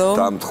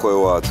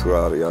დამთხვევა თუ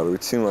არის, არ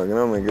ვიცი,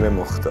 მაგრამ ეგრე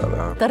მოხდა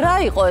რა. და რა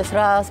იყო ეს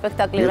რა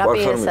სპექტაკლი, რა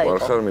პიესა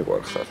იყო?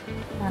 მიყვარხარ.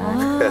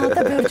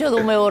 და ბიურჯერ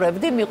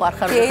უმეორებდი,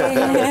 მიყვარხარ.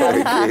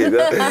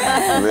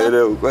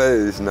 მე უკვე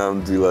ის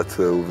ნამდვილად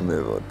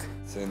ვეუბნებოდი.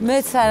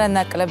 მეც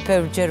არანაკლებ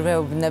ბევრჯერ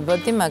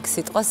ვეუბნებოდი მაგ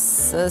სიტყვას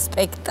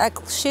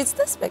სპექტაკლშიც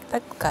და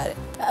სპექტაკლ გარეთ.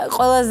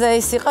 ყველაზე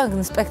ის იყო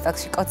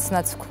სპექტაკლში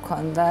კოცნაც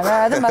გქონდა რა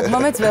და მაგ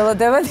მომენტს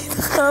ველოდებოდი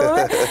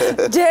ხოლმე.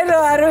 ჯერ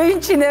არ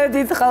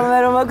ვინჩინებდით ხოლმე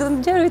რომ მაგ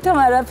ჯერ ვითომ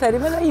არაფერი,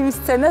 მაგრამ იმ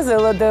სცენას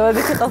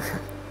ველოდებოდი ხოლმე.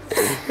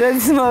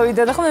 რაც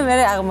მოვიდა და ხოლმე მე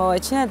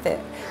აღმოვაჩინა და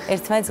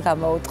ერთმანეთს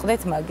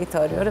გამოუტყდეთ მაგით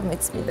ორი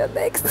მეც მინდა და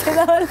ეგ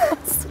სცენა არ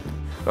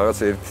რაღაც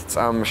ერთ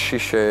წამში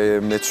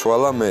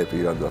შემეცვალა მე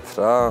პირადად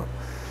რა.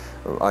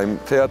 აი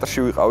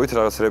თეატრში ვიყავით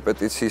რაღაც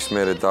რეპეტიციის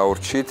მერე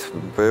დავრჩით,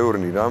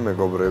 ბევრი რა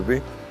მეგობრები.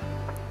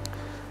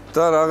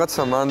 და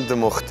რაღაცა მანდ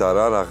მოხდა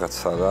რა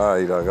რაღაცა რა,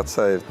 აი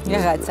რაღაცა ერთი.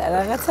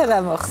 რაღაცა რა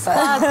მოხდა.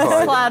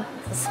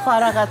 სხვა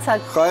რაღაცა.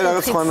 ხო,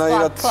 რაღაც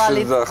სხვანაირად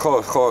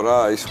ხო რა,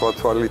 ის სხვა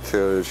თვალით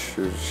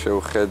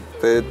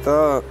შევხედე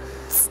და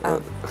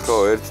ხო,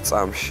 ერთ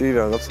წამში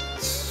რაღაც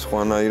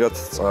სხვანაირად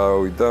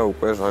წავიდა,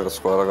 უკვე რაღაც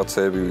სხვა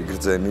რაღაცეები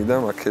ვიგრძენი და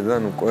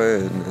აქედან უკვე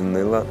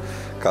ნელა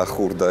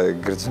გახურდა ეგ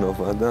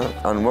გრძნობა და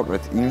ანუ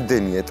მოკლედ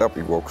იმდენი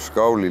ეტაპი გვაქვს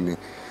გავლილი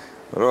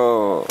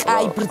რომ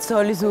აი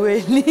ბრძოლის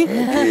ველი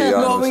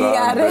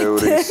მომიარეთ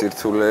ბევრი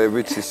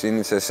სირთულეებით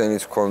ისინიც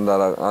ესენიც ქონდა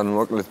რა ანუ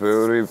მოკლედ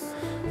ბევრი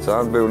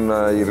ძალიან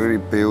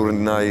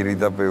ბევრნაირი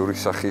და ბევრი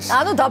სახის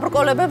ანუ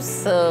დაბრკოლებებს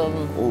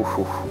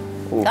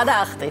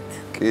გადაახდით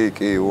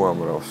კი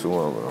უამრავს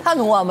თან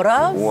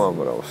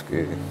უამრავს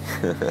კი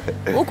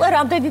უკვე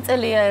რამდენი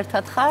წელია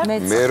ერთად ხარ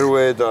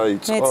მერვე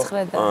დაიწყო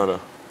არა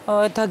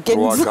და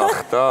გენზა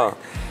გახდა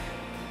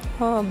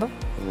აბა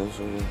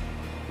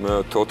მე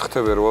 4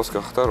 თებერვალს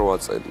გახდა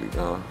 8 წელი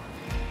რა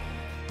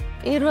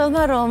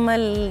პირველმა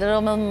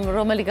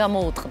რომელი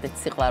გამოუტყდით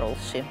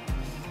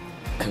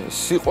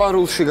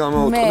სიყვარულში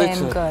გამოუტყდით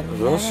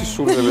რა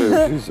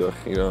სისულელეები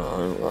ზახი რა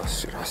რა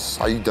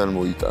საიდან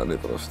მოიტანე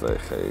პროსტა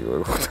ეხა ეგ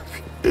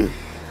ხვდები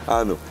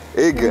ანუ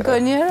ეგ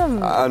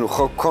ანუ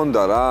ხო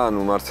ქონდა რა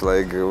ანუ მართლა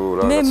ეგ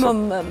რაღაცა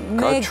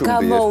მე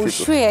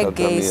გამოუშვი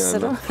ეგეის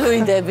რომ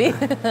ფლუიდები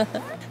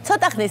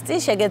ცოტა ხნის წინ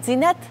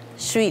შეგეძინათ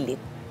შვილი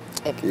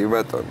კი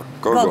ბატონო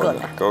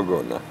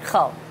გოგონა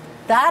ხო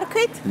და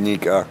არქვით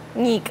ნიკა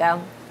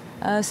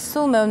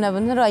სულ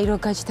მეუბნებოდნენ რომ აი რო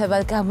გაჩნდება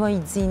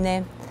გამოიძინე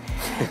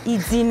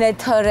იძინე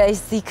თორე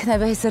ის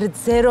იქნება ეს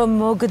რძე რომ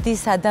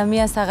მოგდის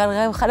ადამიანს აღარ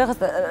ხარ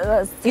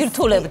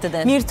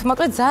ირთულებდნენ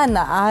მოკლედ ძალიან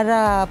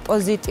არა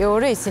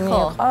პოზიტიური ისინი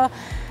იყო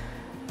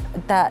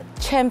და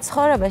ჩემ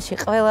ცხოვრებაში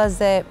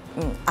ყველაზე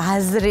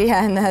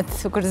აზრიანად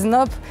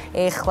ვგრძნობ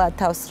ეხლა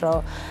თავს რომ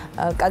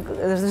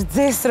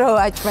რძეს რო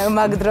აჭმევ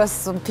მაგ დროს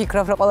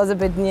ვფიქრობ რომ ყველაზე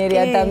ბედნიერი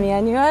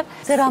ადამიანი ვარ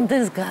ზე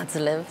რამდენს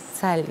გაძლევს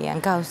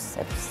ძალიან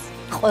გავსებს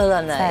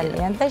ყველანაირად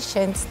ძალიან და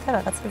შენც და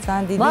რაღაცა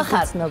ძალიან დიდი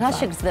გრძნობა. რა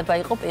შეგრძნება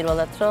იყო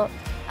პირველად რომ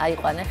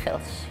აიყვანე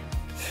ხელში?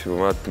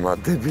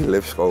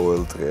 მადებილებს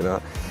ყოველდღე რა.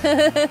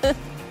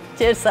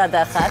 ჯერ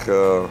სადახარ?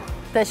 ხო.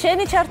 და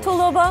შენი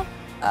ჩართულობა?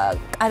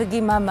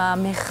 კარგი მამა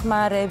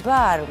მეხმარება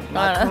არ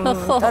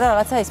მაქვს. და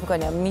რაღაცა ის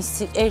მგონია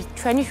მისი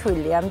ჩვენი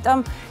შვილია, ამიტომ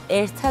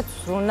ერთად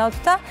ვზრუნავთ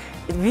და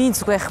ვინც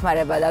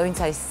გვეხმარება და ვინც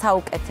არის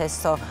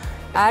საუკეთესო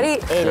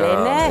არის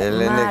ელენე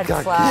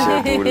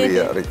გაგიშებული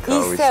არის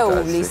თავის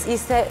ისეულის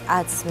ისე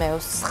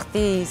აცმევს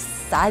ხდის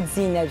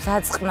აძინებს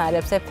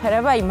აწყნარებს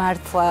ეფერება აი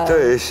მართლა და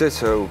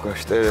ესეც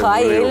უკაშტერებული ხო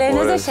აი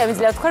ელენე და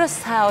შემიძლია თქვა რომ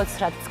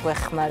საოცრად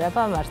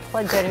გვეხმარება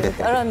მართლა ჯერ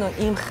იმიტომ რომ ნუ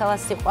იმ ხელა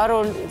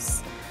სიყვარულის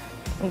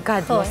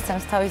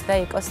გადმოსცემს თავის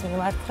და იკოს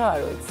მიმართ რა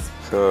არ ვიცი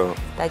ხო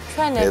და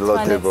ჩვენ ერთმანეთს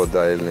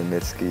ელოდებოდა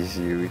ელენეც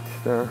გიჟივით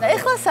და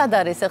ეხლა სად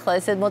არის ეხლა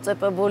ესე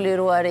მოწეპებული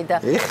რო არის და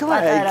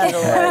პატარა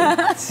რო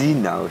არის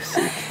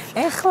ძინავსი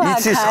ეხლა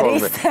არის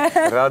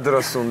რა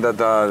დროს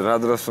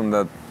უნდა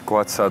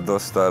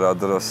გვაცადოს და რა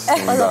დროს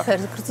უნდა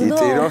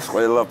იტიროს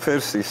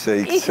ყველაფერს ისე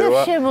იქცევა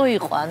ისე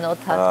შემოიყვანოთ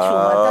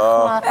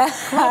არჩუმა და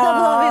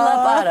ხმა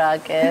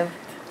ვილაპარაკებთ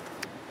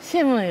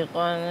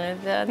შემოიყვანეთ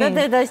და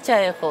დედას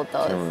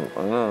ჩაეხუტოს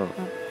შემოიყვანა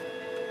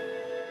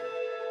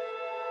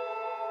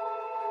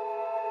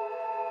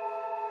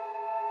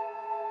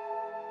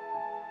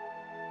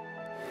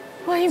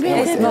ვაი მე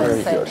ეს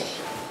მოხდა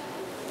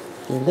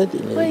ინდა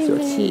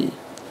ტელევიზორში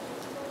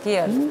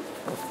დიახ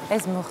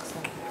ეს მოხდა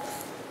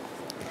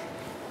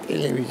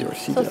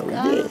ტელევიზორში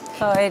დავიდე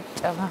ხო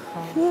ეჭამა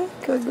ხო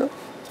გოგო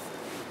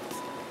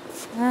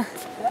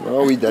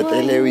მოვიდა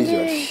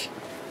ტელევიზორში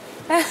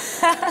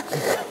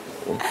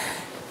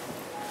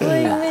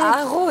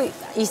აღო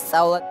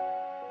ისწავლა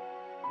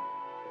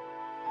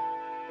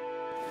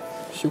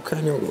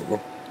შუქანო გოგო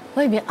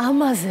ვაი მე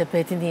ამაზე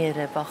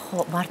ბედნიერება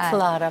ხო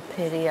მართლა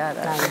არაფერი არ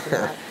არის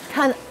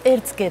თან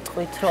ერთს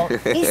გეტყვით რომ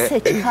ისე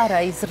ჩქარა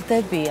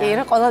იზრდებიან კი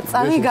რა ყველა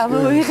წამი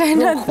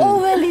გამოიყენეთ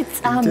ყოველი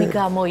წამი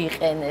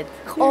გამოიყენეთ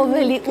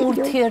ყოველი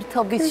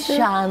ურთიერთობის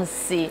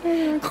შანსი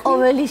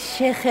ყოველი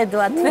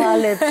შეხედვა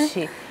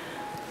თვალებში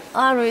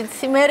არ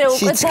ვიცი მე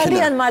უკვე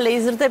ძალიან მალე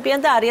იზრდებიან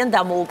და არიან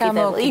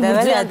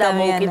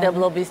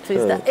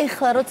დამოუკიდებლობისთვის და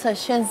ეხლა როცა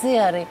შენზე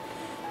არის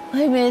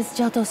აი მე ეს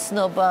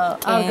ჯადოსნობა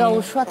არ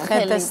გაუშვათ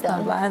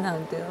ხელიდან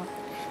ანამდეო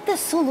და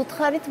სულ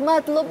უთხარით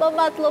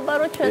მადლობა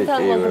რომ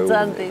ჩვენთან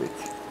მოგბრძანდით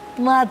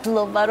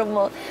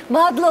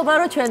მადლობა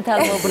რომ ჩვენთან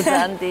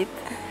მოგბრძანდით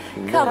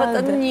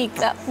ქაბატონ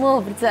ნიკა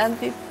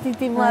მოგბრძანდით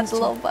დიდი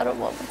მადლობა რომ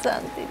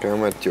მოგბრძანდით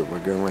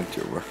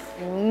გამარჯობა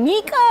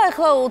ნიკა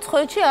ახლა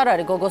უცხოეთში არ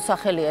არის გოგოს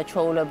სახელია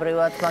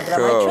ჩვეულებრივად მაგრამ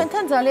აი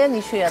ჩვენთან ძალიან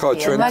იშვიათია ხო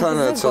ჩვენთან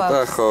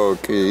ცოტა ხო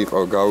კი იყო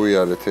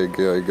გავიარეთ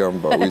ეგ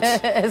ამბავით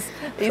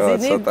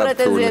ისინი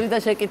პრეტენზიები და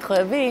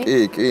შეკითხვები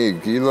კი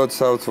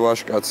გილოცავთ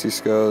ვაშკაცის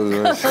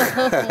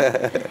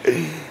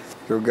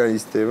რო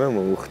გაიზრდება,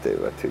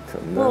 მოუხდება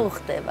თვითონ და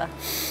მოუხდება.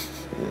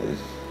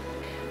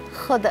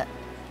 ხო და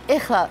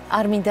ეხლა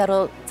არ მინდა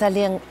რომ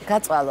ძალიან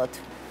გაწვალოთ.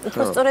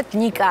 უფრო სწორედ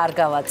ნიკა არ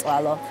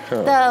გავაწვალო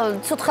და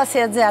ცუდ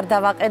ხასიათზე არ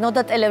დავაყენო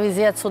და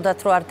ტელევიზია ცუდად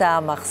რო არ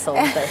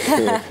დაამახსოვრდე.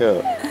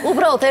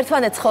 უბრალოდ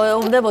ერთმანეთს ხო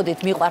ეუბნებოდით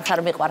მიყვარხარ.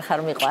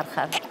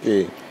 კი.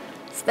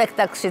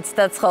 სპექტაკლშიც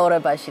და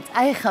ცხოვრებაშიც.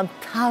 აი ხა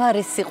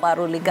მთავარი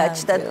სიყვარული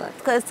გაჩნდა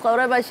თქვენს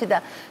ცხოვრებაში და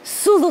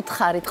სულ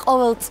უთხარით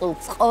ყოველ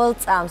წუთს, ყოველ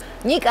წამს.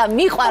 ნიკა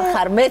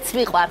მიყვარხარ, მეც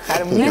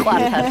მიყვარხარ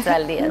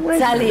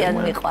ძალიან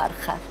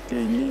მიყვარხარ.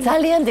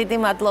 ძალიან დიდი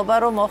მადლობა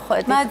რომ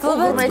მოხვედით.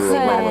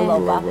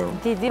 მადლობა.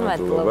 დიდი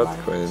მადლობა.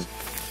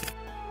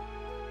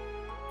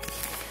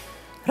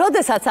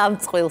 როდესაც ამ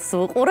წყვილს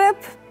ვუყურებ,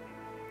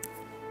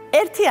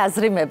 ერთი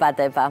აზრი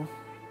მებადება.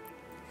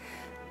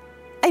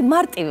 აი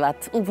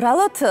მარტივად,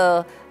 უბრალოდ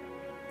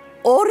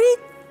ორი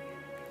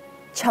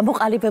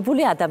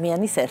ჩამოყალიბებული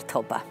ადამიანის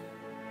ერთობა.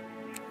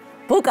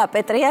 ბუკა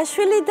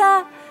პეტრიაშვილი და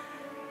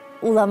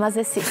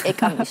ულამაზესი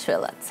ეკა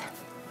მიშველაძე.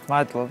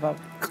 მადლობა.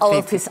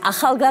 ყოველთვის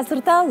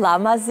ახალგაზრდა,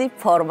 ლამაზი,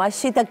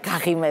 ფორმაში და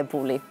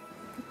გაღიმებული.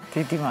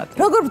 დიდი მადლობა.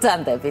 როგორ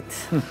ბრძანდებით?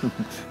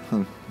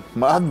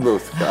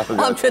 მადლობს, კარგად.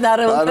 ამ ჩვენ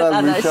არაულ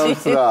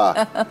ქვეყანაში.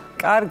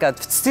 კარგად,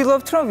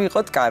 ვცდილობთ რომ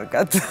ვიყოთ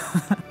კარგად.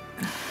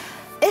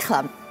 ეხლა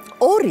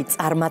ორი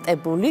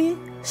წარმატებული,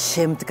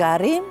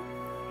 შემდგარი,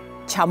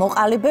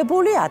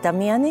 ჩამოყალიბებული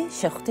ადამიანი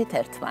შეხვდით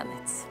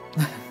ერთმანეთს.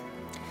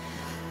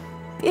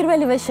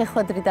 პირველივე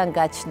შეხვედრიდან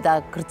გაჩნდა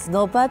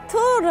გრძნობა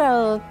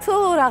თუ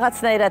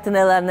რაღაცნაირად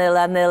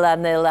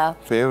ნელა.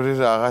 ბევრი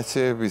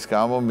რაღაცების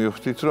გამო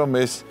მივხვდით რომ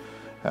ეს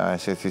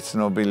ესეთი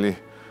ცნობილი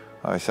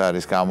ეს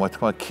არის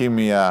გამოთქმა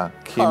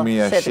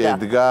ქიმია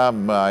შედგა,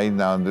 აი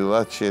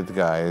ნამდვილად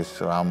შედგა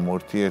ეს ამ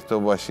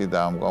ურთიერთობაში და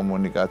ამ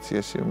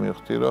კომუნიკაციაში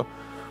მივხვდი რომ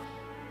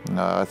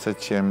რაღაცა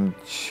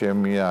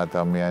ჩემი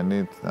ადამიანი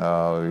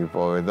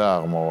ვიპოვე და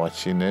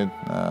აღმოვაჩინე.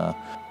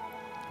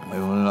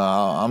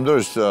 ამ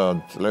დროს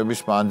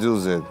წლების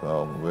მანძილზე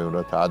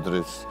ბევრად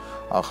ადრეს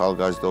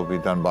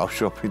ახალგაზრდობიდან,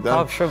 ბავშვობიდან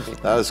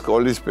და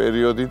სკოლის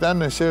პერიოდიდან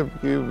ესე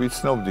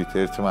ვიცნობდით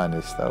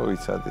ერთმანეთს და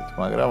ვიცადით,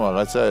 მაგრამ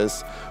რაღაცა ეს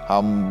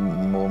ამ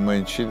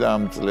მომენტში და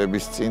ამ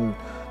წლების წინ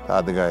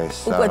დადგა ეს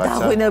უკვე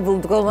დაღვინებულ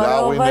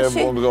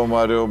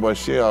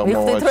მდგომარეობაში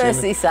მივხვდით რომ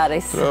ეს ის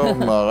არის რომ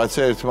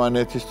რაღაცა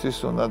ერთმანეთისთვის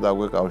უნდა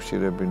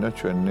დაგვეკავშირებინა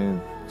ჩვენი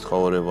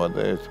ცხოვრება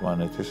და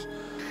ერთმანეთის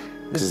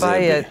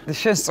ბაია,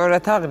 შენ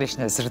სწორად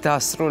აღნიშნე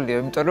ზრდასრულიო,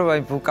 იმიტომ რომ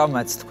აი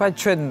ბუკამაც თქვა,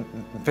 ჩვენ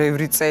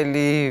ბევრი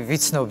წელი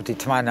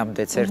ვიცნობდით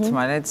მანამდეც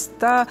ერთმანეთს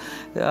და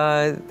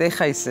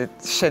ეხა ისე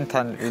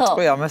შენთან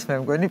ვიტყვი ამას მე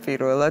მგონი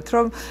პირველად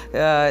რომ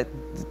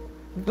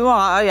ну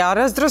აი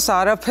არასდროს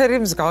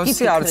არაფერი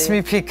მსგავსი არც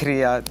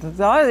მიფიქრია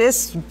და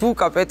ეს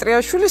ბუკა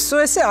პეტრიაშვილი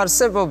სულ ესე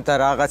არსებობდა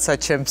რაღაცა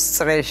ჩემს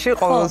წრეში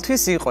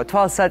ყოველთვის იყო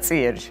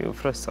თვალსაწიერში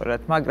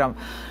უბრალოდ მაგრამ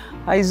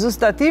აი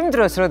ზუსტად იმ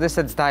დროს,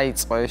 როდესაც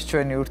დაიწყო ეს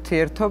ჩვენი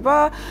ურთიერთობა,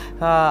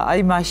 აი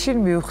მაშინ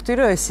მივხვდი,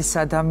 რომ ეს ის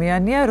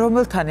ადამიანია,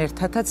 რომელთან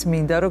ერთადაც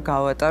მინდა რომ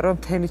გავატარო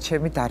მთელი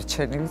ჩემი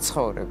დარჩენილი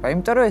ცხოვრება.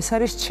 იმიტომ რომ ეს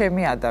არის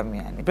ჩემი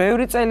ადამიანი.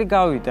 ბევრი წელი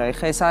გავიდა,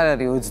 ეხლა ეს არ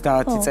არის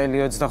 30 წელი,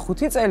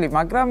 25 წელი,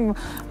 მაგრამ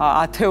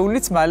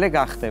ათეულიც მალე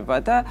გახდება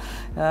და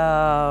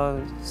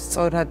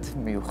სწორად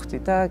მივხვდი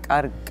და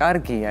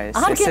კარგია ეს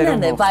ესე რომ მოხდა. არ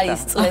გენდება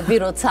ის წლები,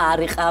 როცა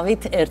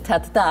არიყავით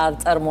ერთად და არ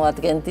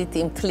წარმოადგენდით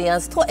იმ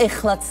თლიანს, თუ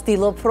ეხლა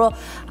ცდილობ რომ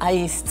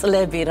აი ეს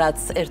წლები რაც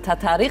ერთად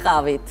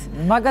არიყავით.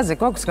 მაგაზე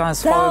გვაქვს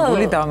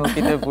განსხვავებული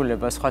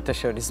დამოკიდებულება სხვათა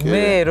შორის.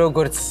 მე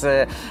როგორც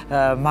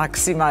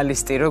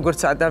მაქსიმალისტი, როგორც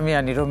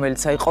ადამიანი,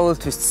 რომელიც აი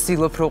ყოველთვის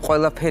ცდილობ რომ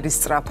ყველაფერი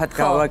სწრაფად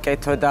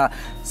გავაკეთო და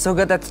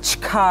ზოგადად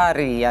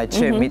ჩქარია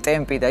ჩემი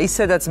ტემპი და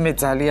ისედაც მე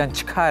ძალიან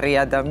ჩქარი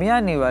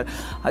ადამიანი ვარ.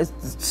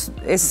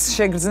 ეს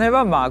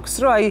შეგრძნება მაქვს,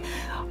 რომ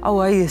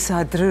აი ეს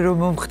ადრე რომ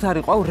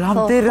მომხდარიყო,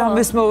 რამდენ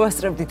რამეს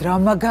მოვასწრებდით, რა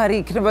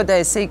მაგარი იქნება და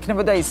ესე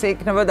იქნება და ისე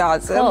იქნება და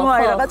ასე.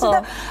 აი რაღაცა და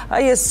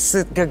აი ეს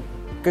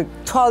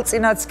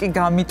თვალწინაც კი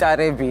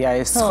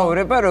გამიტარებია ეს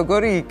ცხოვრება,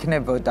 როგორი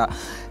იქნებოდა.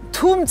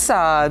 თუმცა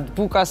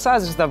ბუკას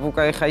აზრს და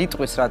ბუკა ეხა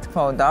იტყვის რა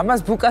თქმა უნდა,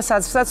 ამას ბუკას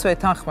აზრსაც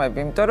ვეთანხმები,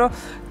 იმიტომ რომ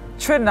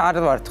ჩვენ არ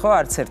ვართ ხო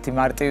არც ერთი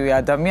მარტივი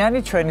ადამიანი,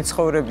 ჩვენი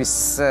ცხოვრების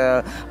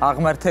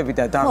აღმართები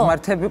და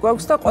დაღმართები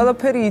გვაქვს და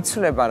ყველაფერი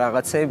იცვლება,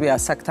 რაღაცეები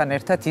ასაკთან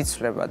ერთად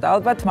იცვლება და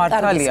ალბათ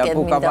მართალია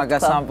ბუკა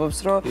მაგას ამბობს,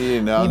 რომ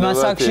იმ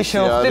ასაკში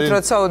შევხვდით,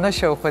 როცა უნდა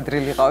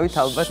შევხვედრილიყავით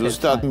ალბათ.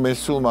 ზუსტად მე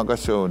სულ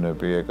მაგას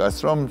ეუბნები ეკას,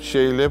 რომ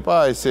შეიძლება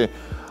ესე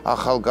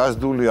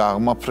ახალგაზრდული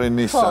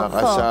აღმაფრენის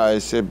რაღაცა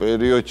ესე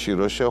პერიოდში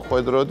რო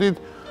შევხვედროდით,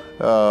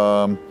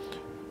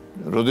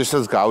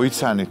 როდესაც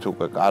გავიცანით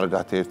უკვე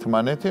კარგად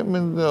ერთმანეთი,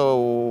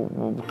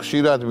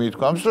 ხშირად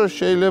მithქვამს, რომ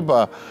შეიძლება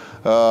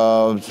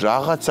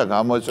რაღაცა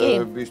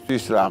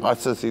გამოწვევებისთვის,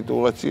 რაღაცა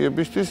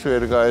სიტუაციებისთვის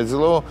ვერ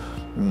გაეძლო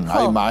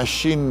აი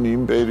მაშინ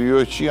იმ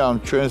პერიოდში ამ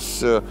ჩვენს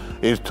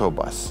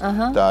ერთობას.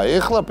 და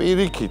ეხლა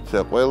პირიქით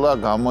ყველა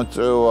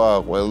გამოწვევა,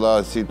 ყველა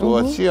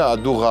სიტუაცია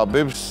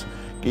ადუღაბებს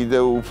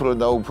კიდევ უფრო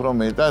და უფრო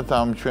მეტად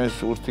ამ ჩვენს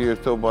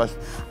ურთიერთობას.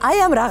 აი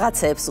ამ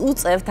რაღაცებს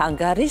უწევთ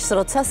ანგარიშს,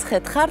 როცა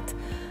შეხართ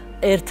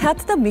ერთად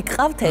და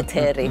მიყავთ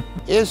ეთერი.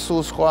 ეს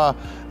სულ სხვა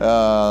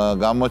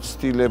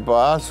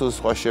გამოცდილებაა, სულ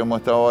სხვა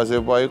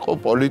შემოთავაზება იყო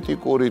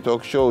პოლიტიკური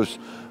ток-შოუს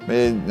მე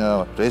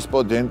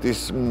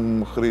რესპონდენტის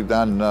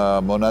მხრიდან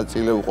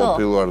მონაწილე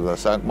ვყოფილ ვარ და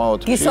საკმაოდ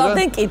ხშირად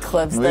გისვამდნენ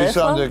კითხვებს და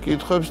ვისვამდნენ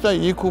კითხვებს და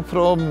იქ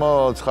უფრო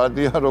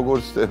ცხადია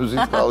როგორც თევზის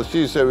წყალში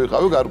ისე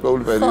ვიყავი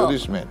გარკვეული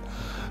პერიოდის მენ.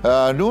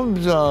 ნუ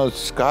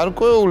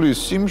გარკვეული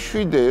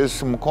სიმშვიდე ეს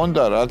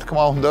მქონდა რა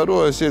თქმა უნდა რომ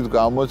ესეთ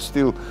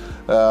გამოცდილ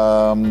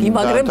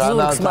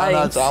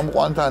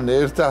წამყვანთან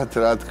ერთად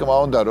რა თქმა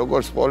უნდა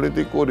როგორც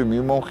პოლიტიკური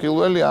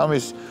მიმოხილველი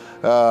ამის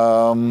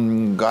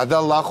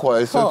გადალახვა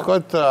ესე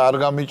ვთქვათ არ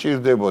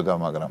გამიჭირდებოდა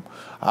მაგრამ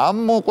ამ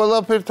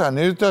ყველაფერთან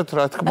ერთად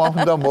რა თქმა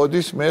უნდა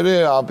მოდის მე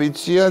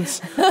ამბიციაც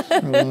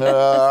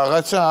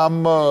რაღაცა ამ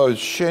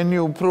შენი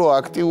უფრო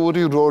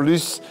აქტიური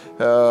როლის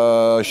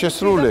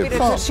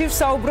შესრულება.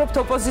 შევსაუბრობთ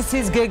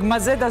ოპოზიციის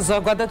გეგმაზე და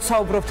ზოგადად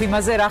საუბრობთ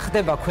იმაზე რა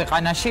ხდება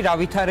ქვეყანაში, რა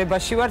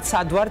ვითარებაში ვართ,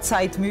 სად ვართ,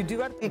 საით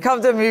მივდივართ.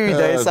 იქამდე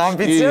მივიდა ეს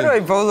ამბიცია, რომ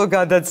აი ბოლო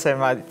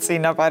გადაცემა,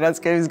 წინა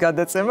პარასკევის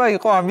გადაცემა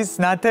იყო ამის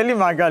ნათელი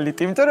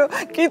მაგალითი, იმიტომ რომ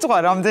კითხვა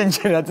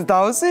რამდენჯერაც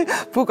დავსი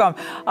ბუკამ.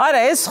 არა,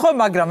 ეს ხო,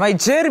 მაგრამ აი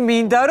ჯერ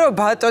მინდა რომ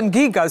ბატონ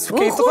გიგას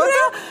ვკითხო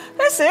და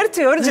ეს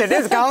ერთი ორჯერ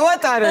ეს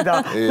გავატარე და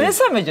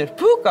მესამეჯერ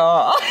ბუკა.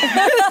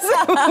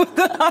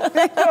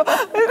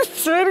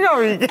 ვერ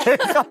გავიგე.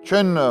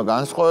 ჩვენ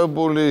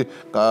განსხვავებული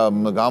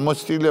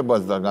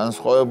გამოცდილებას და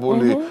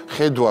განსხვავებული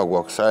ხედვა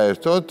გვაქვს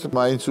საერთოდ,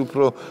 მაინც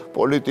უფრო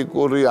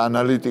პოლიტიკური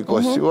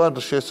ანალიტიკოსი ვარ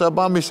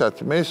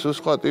შესაბამისად მე სულ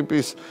სხვა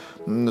ტიპის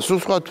სულ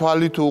სხვა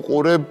თვალით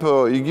უყურებ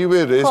იგივე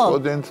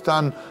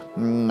რესპონდენტთან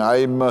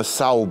აი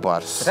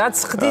საუბარს. რაც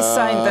ხდის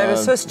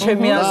საინტერესოს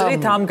ჩემი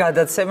აზრით ამ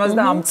გადაცემას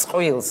და ამ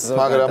წყვილს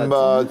ზოგადად. მაგრამ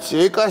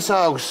ეკას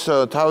აქვს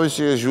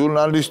თავისი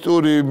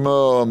ჟურნალისტური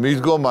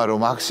მიდგომა რომ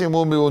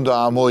მაქსიმუმი უნდა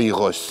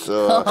ამოიღოს.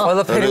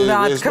 ყველაფერი უნდა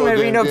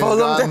ათქმევინო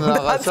ბოლომდე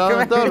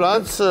და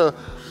რაც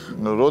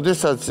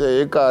როდესაც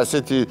ეკა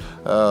ასეთი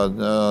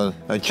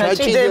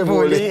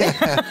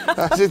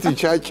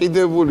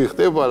ჩაჭიდებული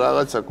ხდება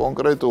რაღაცა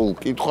კონკრეტულ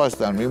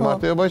კითხვასთან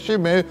მიმართებაში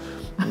მე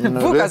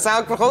ბუკას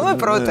აქვს ხოლმე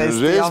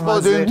პროტესტი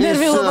ამაზე.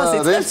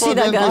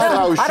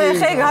 არა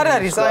ხე არ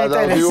არის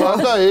საინტერესო.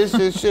 და ეს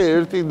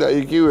ერთი და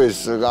იგივეს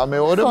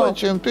გამეორება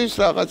ჩემთვის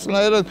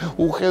რაღაცნაირად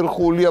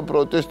უხერხულია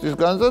პროტესტის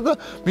განზა და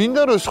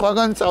მინდა რომ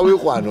სხვაგან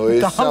წავიყვანო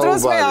ეს საუბარი.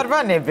 დროს მე არ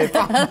ვანებებ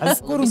ამას.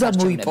 გურუნდა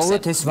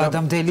მოიპოვოთ ეს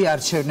ვადამდელი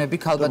არჩევნები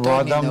ქალბატონი.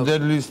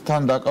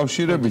 ვადამდელისთან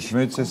დაკავშირებით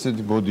მეც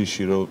ესეთი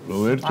ბოდიში რომ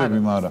ვერთები,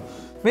 მაგრამ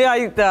მე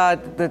აი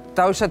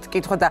დავუშვათ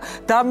კითხვა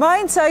და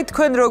მაინც აი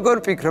თქვენ როგორ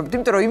ფიქრობთ?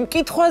 იმიტომ რომ იმ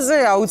კითხვაზე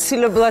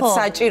აუცილებლად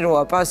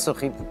საჭიროა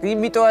პასუხი.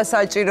 იმიტოა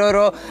საჭირო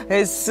რომ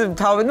ეს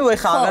ნუ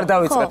ეხა აღარ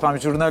დავიწყებ ამ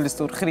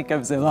ჟურნალისტურ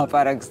ხრიკებზე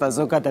ლაპარაკს და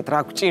ზოგადად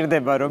რა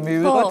გვჭირდება რომ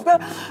მივიღოთ და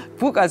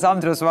ბუკას ამ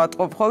დროს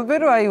ვატყობ ხოლმე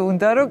რომ აი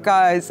უნდა რომ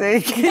ესე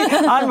იგი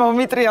არ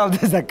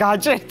მომიტრიალდეს და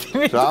გაჭერთ.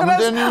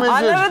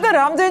 არა და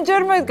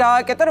რამდენჯერმე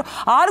გააკეთა რომ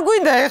არ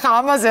გვინდა ეხა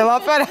ამაზე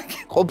ლაპარაკი.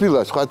 ყოფილა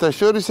სხვათა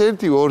შორის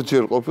ერთი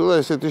ორჯერ ყოფილა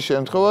ესეთი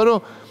შემთხვევა რომ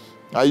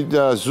აი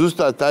და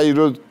ზუსტად აი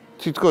რომ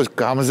თითქოს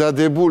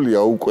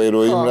გამზადებულია უკვე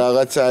რომ იმ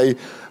რაღაცა აი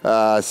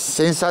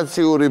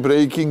სენსაციური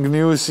breaking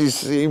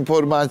news-ის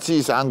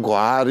ინფორმაციის ან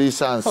გვარის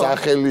ან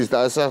სახელის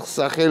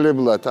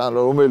დასახელებლად ან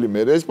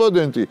რომელიმე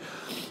რესპონდენტი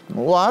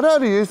არ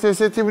არის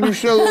ესეთი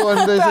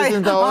მნიშვნელოვანი და ესეთი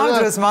მთავარი. ამ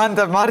დროს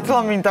მანდა მართლა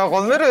მინდა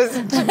ხოლმე რომ ეს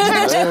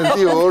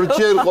ერთი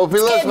ორჯერ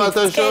ყოფილა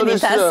სხვათა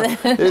შორის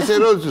ესე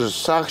რომ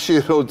სახში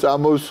რომ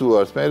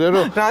წამოვსუართ მე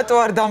რომ რატო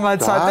არ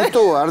დამაცალე?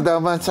 რატო არ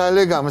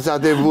დამაცალე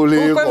გამზადებული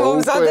იყო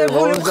უკვე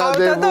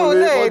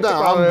მომზადებული და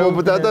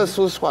ამბობდა და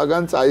სულ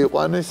სხვაგან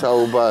წაიყვანე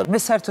საუბარი. მე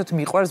საერთოდ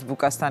მიყვარს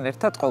ბუკასთან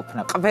ერთად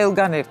ყოფნა.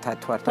 ყველგან ერთად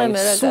ვართ, აი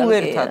სულ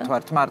ერთად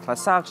ვართ მართლა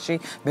სახში,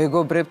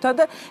 მეგობრებთან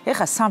და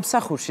ეხა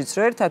სამსახურშიც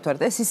რო ერთად ვართ,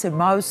 ეს ისე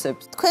მავს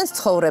თქვენს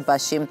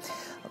ცხოვრებაში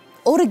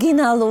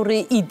ორიგინალური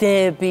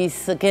იდეების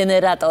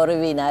გენერატორი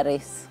ვინ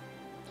არის?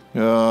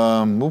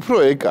 უფრო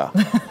ეკა.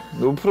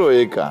 უფრო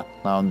ეკა.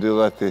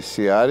 ნამდვილად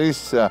ესე არის.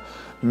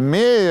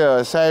 მე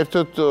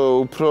საერთოდ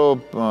უფრო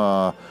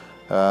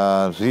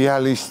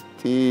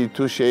რეალისტი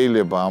თუ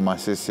შეიძლება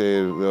ამას ესე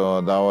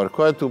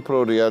დავარქვათ, უფრო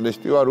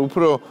რეალისტი ვარ,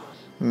 უფრო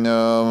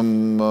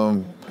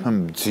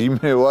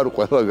ძიმე ვარ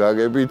ყველა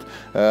გაგებით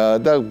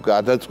და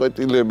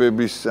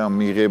გადაწყვეტილებების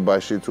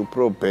მიღებაშიც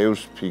უფრო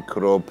ბევრს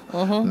ფიქრობ,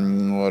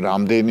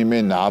 რამდენიმე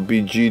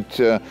ნაბიჯით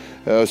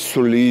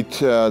სვლით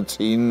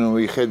წინ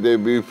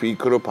ვიხედები,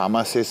 ფიქრობ,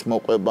 ამას ეს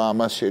მოყვება,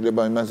 ამას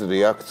შეიძლება იმას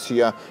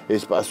რეაქცია,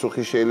 ეს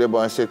პასუხი შეიძლება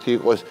ასეთი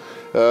იყოს.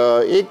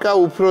 ეკა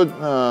უფრო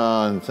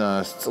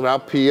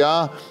სწრაფია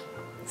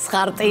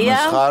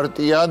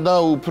სხარტია და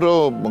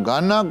უფრო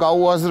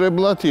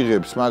გაუაზრებლად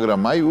იღებს,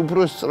 მაგრამ აი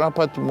უფრო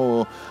სწრაფად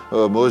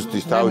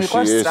მოსდის თავში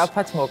ეს.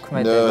 სწრაფად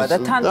მოქმედება და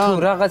თან თუ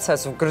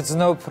რაღაცას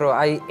ვგრძნობ, რომ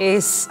აი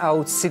ეს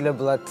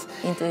აუცილებლად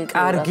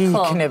კარგი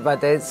იქნება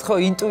და ეს ხო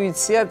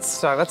ინტუიციაც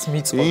რაღაც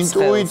მიწყობს ხელს.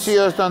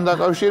 ინტუიციასთან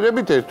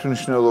დაკავშირებით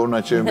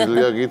ერთმნიშვნელოვნად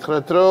შემიძლია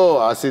გითხრათ,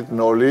 რომ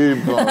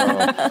 100-0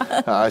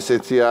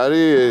 ასეთი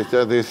არის,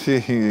 ერთადერთი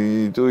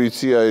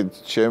ინტუიცია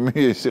ჩემი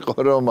ის იყო,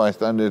 რომ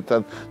მასთან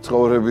ერთად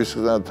ცხოვრების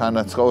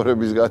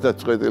თანაცხოვრების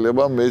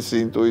გადაწყვეტილება მე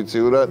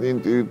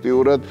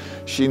ინტუიტიურად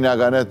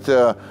შინაგანად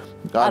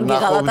არ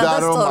ნახობდა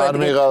რომ არ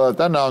მიღალა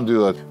და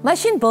ნამდვილად.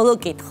 მაშინ ბოლო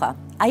კითხვა.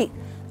 აი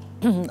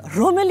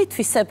რომელი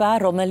თვისებაა,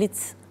 რომელიც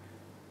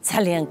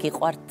ძალიან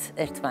გიყვართ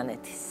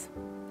ერთმანეთის?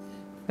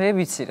 მე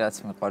ვიცი რაც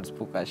მიყვარს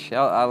ბუკაში.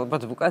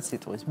 ალბათ ბუკაც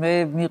იტყვის. მე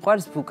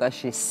მიყვარს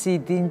ბუკაში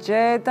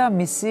სიდინჯე და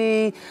მისი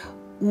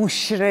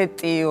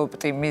უშრეტი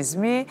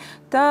ოპტიმიზმი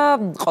და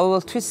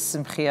ყოველთვის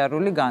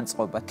მხიარული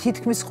განწყობა.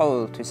 თითქმის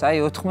ყოველთვის, აი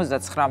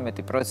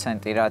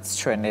 99% რაც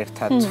ჩვენ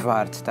ერთად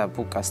ვართ და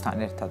ბუკასთან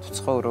ერთად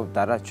ვცხოვრობ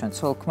და რაც ჩვენ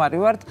ცოლ-ქმარი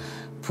ვართ,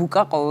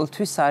 ბუკა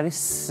ყოველთვის არის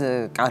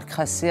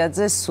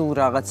კარგხასიათზე, სულ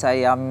რაღაც აი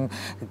ამ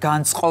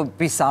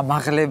განწყობის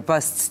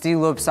ამაღლებას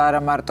ცდილობს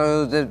არა მარტო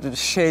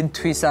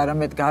შენთვის,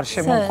 არამედ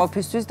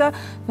გარშემოყოფისთვის და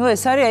ნუ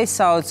ეს არის აი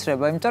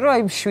საოცრება, იმიტომ რომ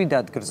აი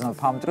მშვიდად გრძნობ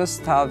ამ დროს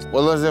თავს.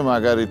 ყველაზე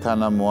მაგარი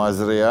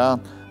თანამოაზრეა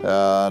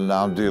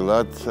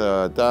ნამდვილად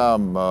და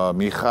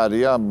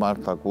მიხარია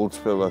მართლა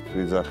გულწრფელად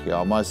ვიძახი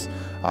ამას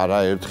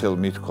არაერთხელ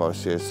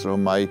მithქვავს ეს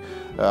რომ აი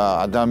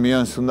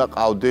ადამიანს უნდა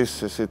ყავდეს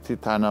ესეთი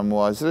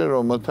თანამოაზრე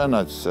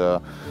რომელთანაც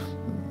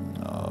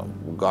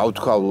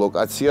გავთქვავ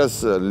ლოკაციას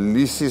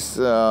ლისის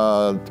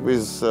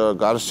ტბის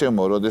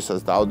გარშემო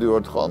როდესაც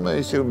დავდივართ ხოლმე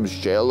ისე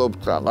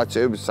მსჯელობთ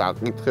რაღაცებს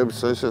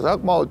საკითხებს ეს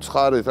საკმაოდ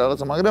ცხარეთ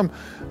რაღაცა მაგრამ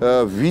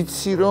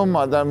ვიცი რომ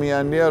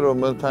ადამიანია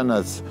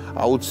რომელთანაც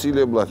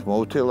აუცილებლად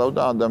მოვთელავ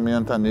და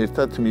ადამიანთან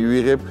ერთად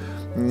მივიღებ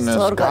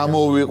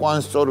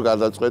გამოვიყვანს სწორ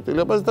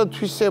გადაწყვეტილებას და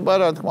თვისება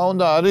რა თქმა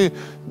უნდა არის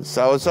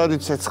საოცარი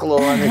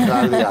ცეცხლოვანი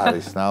ხალი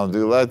არის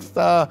ნამდვილად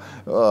და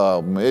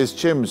ეს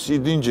ჩემ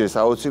სიდინჯეს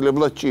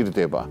აუცილებლად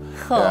ჭირდება.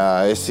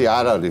 ესე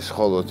არ არის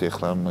ხოლოდ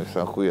ეხლა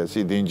ხუია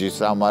სიდინჯის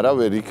ამარა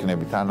ვერ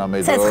იქნები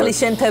თანამედროვე. ცეცხლის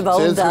შენთება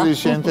უნდა. ცეცხლის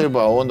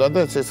შენთება უნდა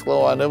და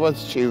ცეცხლოვანებაც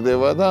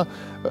ჭირდება და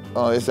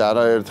ეს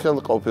არაერთხელ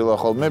ყოფილა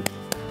ხოლმე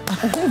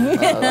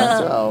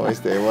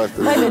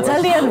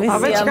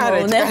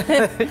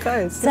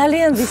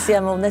ძალიან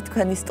ვისიამოვნე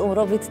თქვენი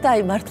სტუმრობით და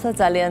აი მართლა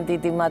ძალიან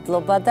დიდი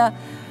მადლობა და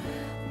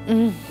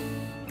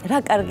რა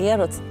კარგია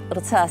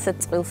როცა ასეთ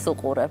წყვილს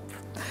უყურებ.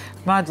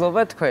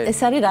 მადლობა თქვენ. ეს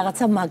არის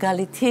რაღაცა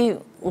მაგალითი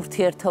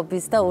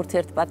ურთიერთობის და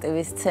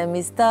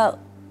ურთიერთპატივისცემის და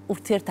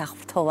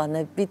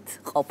ურთიერთაღმრთოვანებით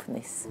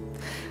ყოფნის.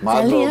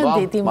 ძალიან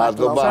დიდი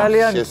მადლობა.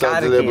 ძალიან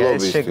კარგია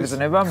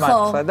შეგრძნება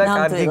მართლა და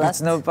კარგი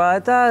გრძნობაა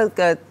და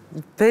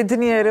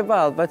ბედნიერება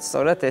ალბათ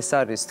სწორად ეს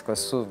არის თქო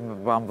სულ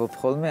ვამბობ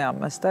ხოლმე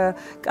ამას და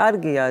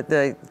კარგია და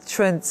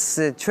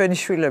ჩვენი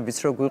შვილებიც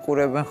რო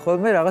გვიყურებენ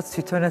ხოლმე რაღაც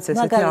თვითონაც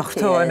ესეთი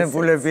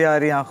აღთოვანებულები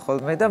არიან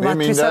ხოლმე და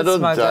მათთვისაც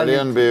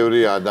ძალიან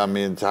ბევრი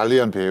ადამიანი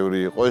ძალიან ბევრი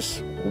იყოს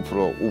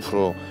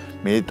უფრო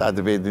მეტად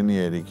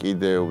ბედნიერი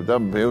კიდევ და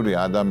ბევრი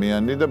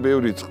ადამიანი და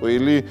ბევრი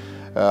წყვილი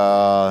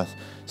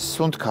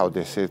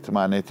სუნთქავდეს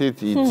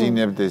ერთმანეთით,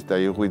 იძინებდეს და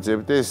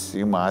იღვიძებდეს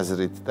იმ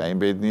აზრით და იმ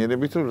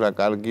ბედნიერებით, რომ რა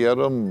კარგია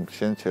რომ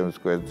შენ ჩემს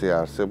გვერდზე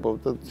არსებობ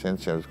და შენ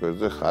ჩემს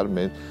გვერდზე ხარ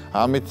მე.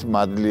 ამით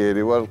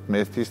მადლიერი ვარ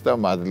ღმერთის და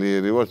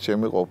მადლიერი ვარ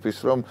ჩემი ყოფის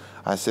რომ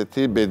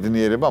ასეთი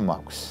ბედნიერება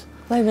მაქვს.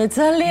 ვაი მე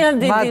ძალიან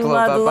დიდი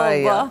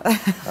მადლობა.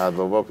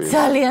 მადლობა პირ.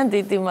 ძალიან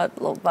დიდი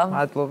მადლობა.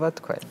 მადლობა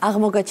თქვენ.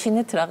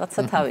 აღმოგაჩინეთ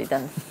რაღაცა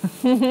თავიდან.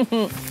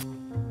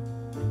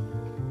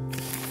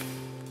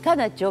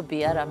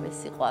 განაჯობია რამე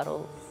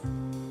სიყვარულს.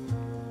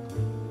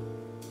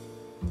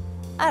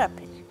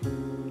 არაფერი.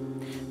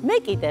 მე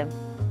კიდე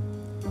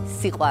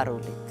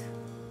სიყვარულით.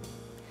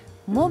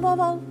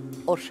 მომავალ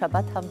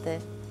ორშაბათამდე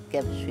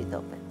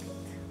გემშვიდობენ.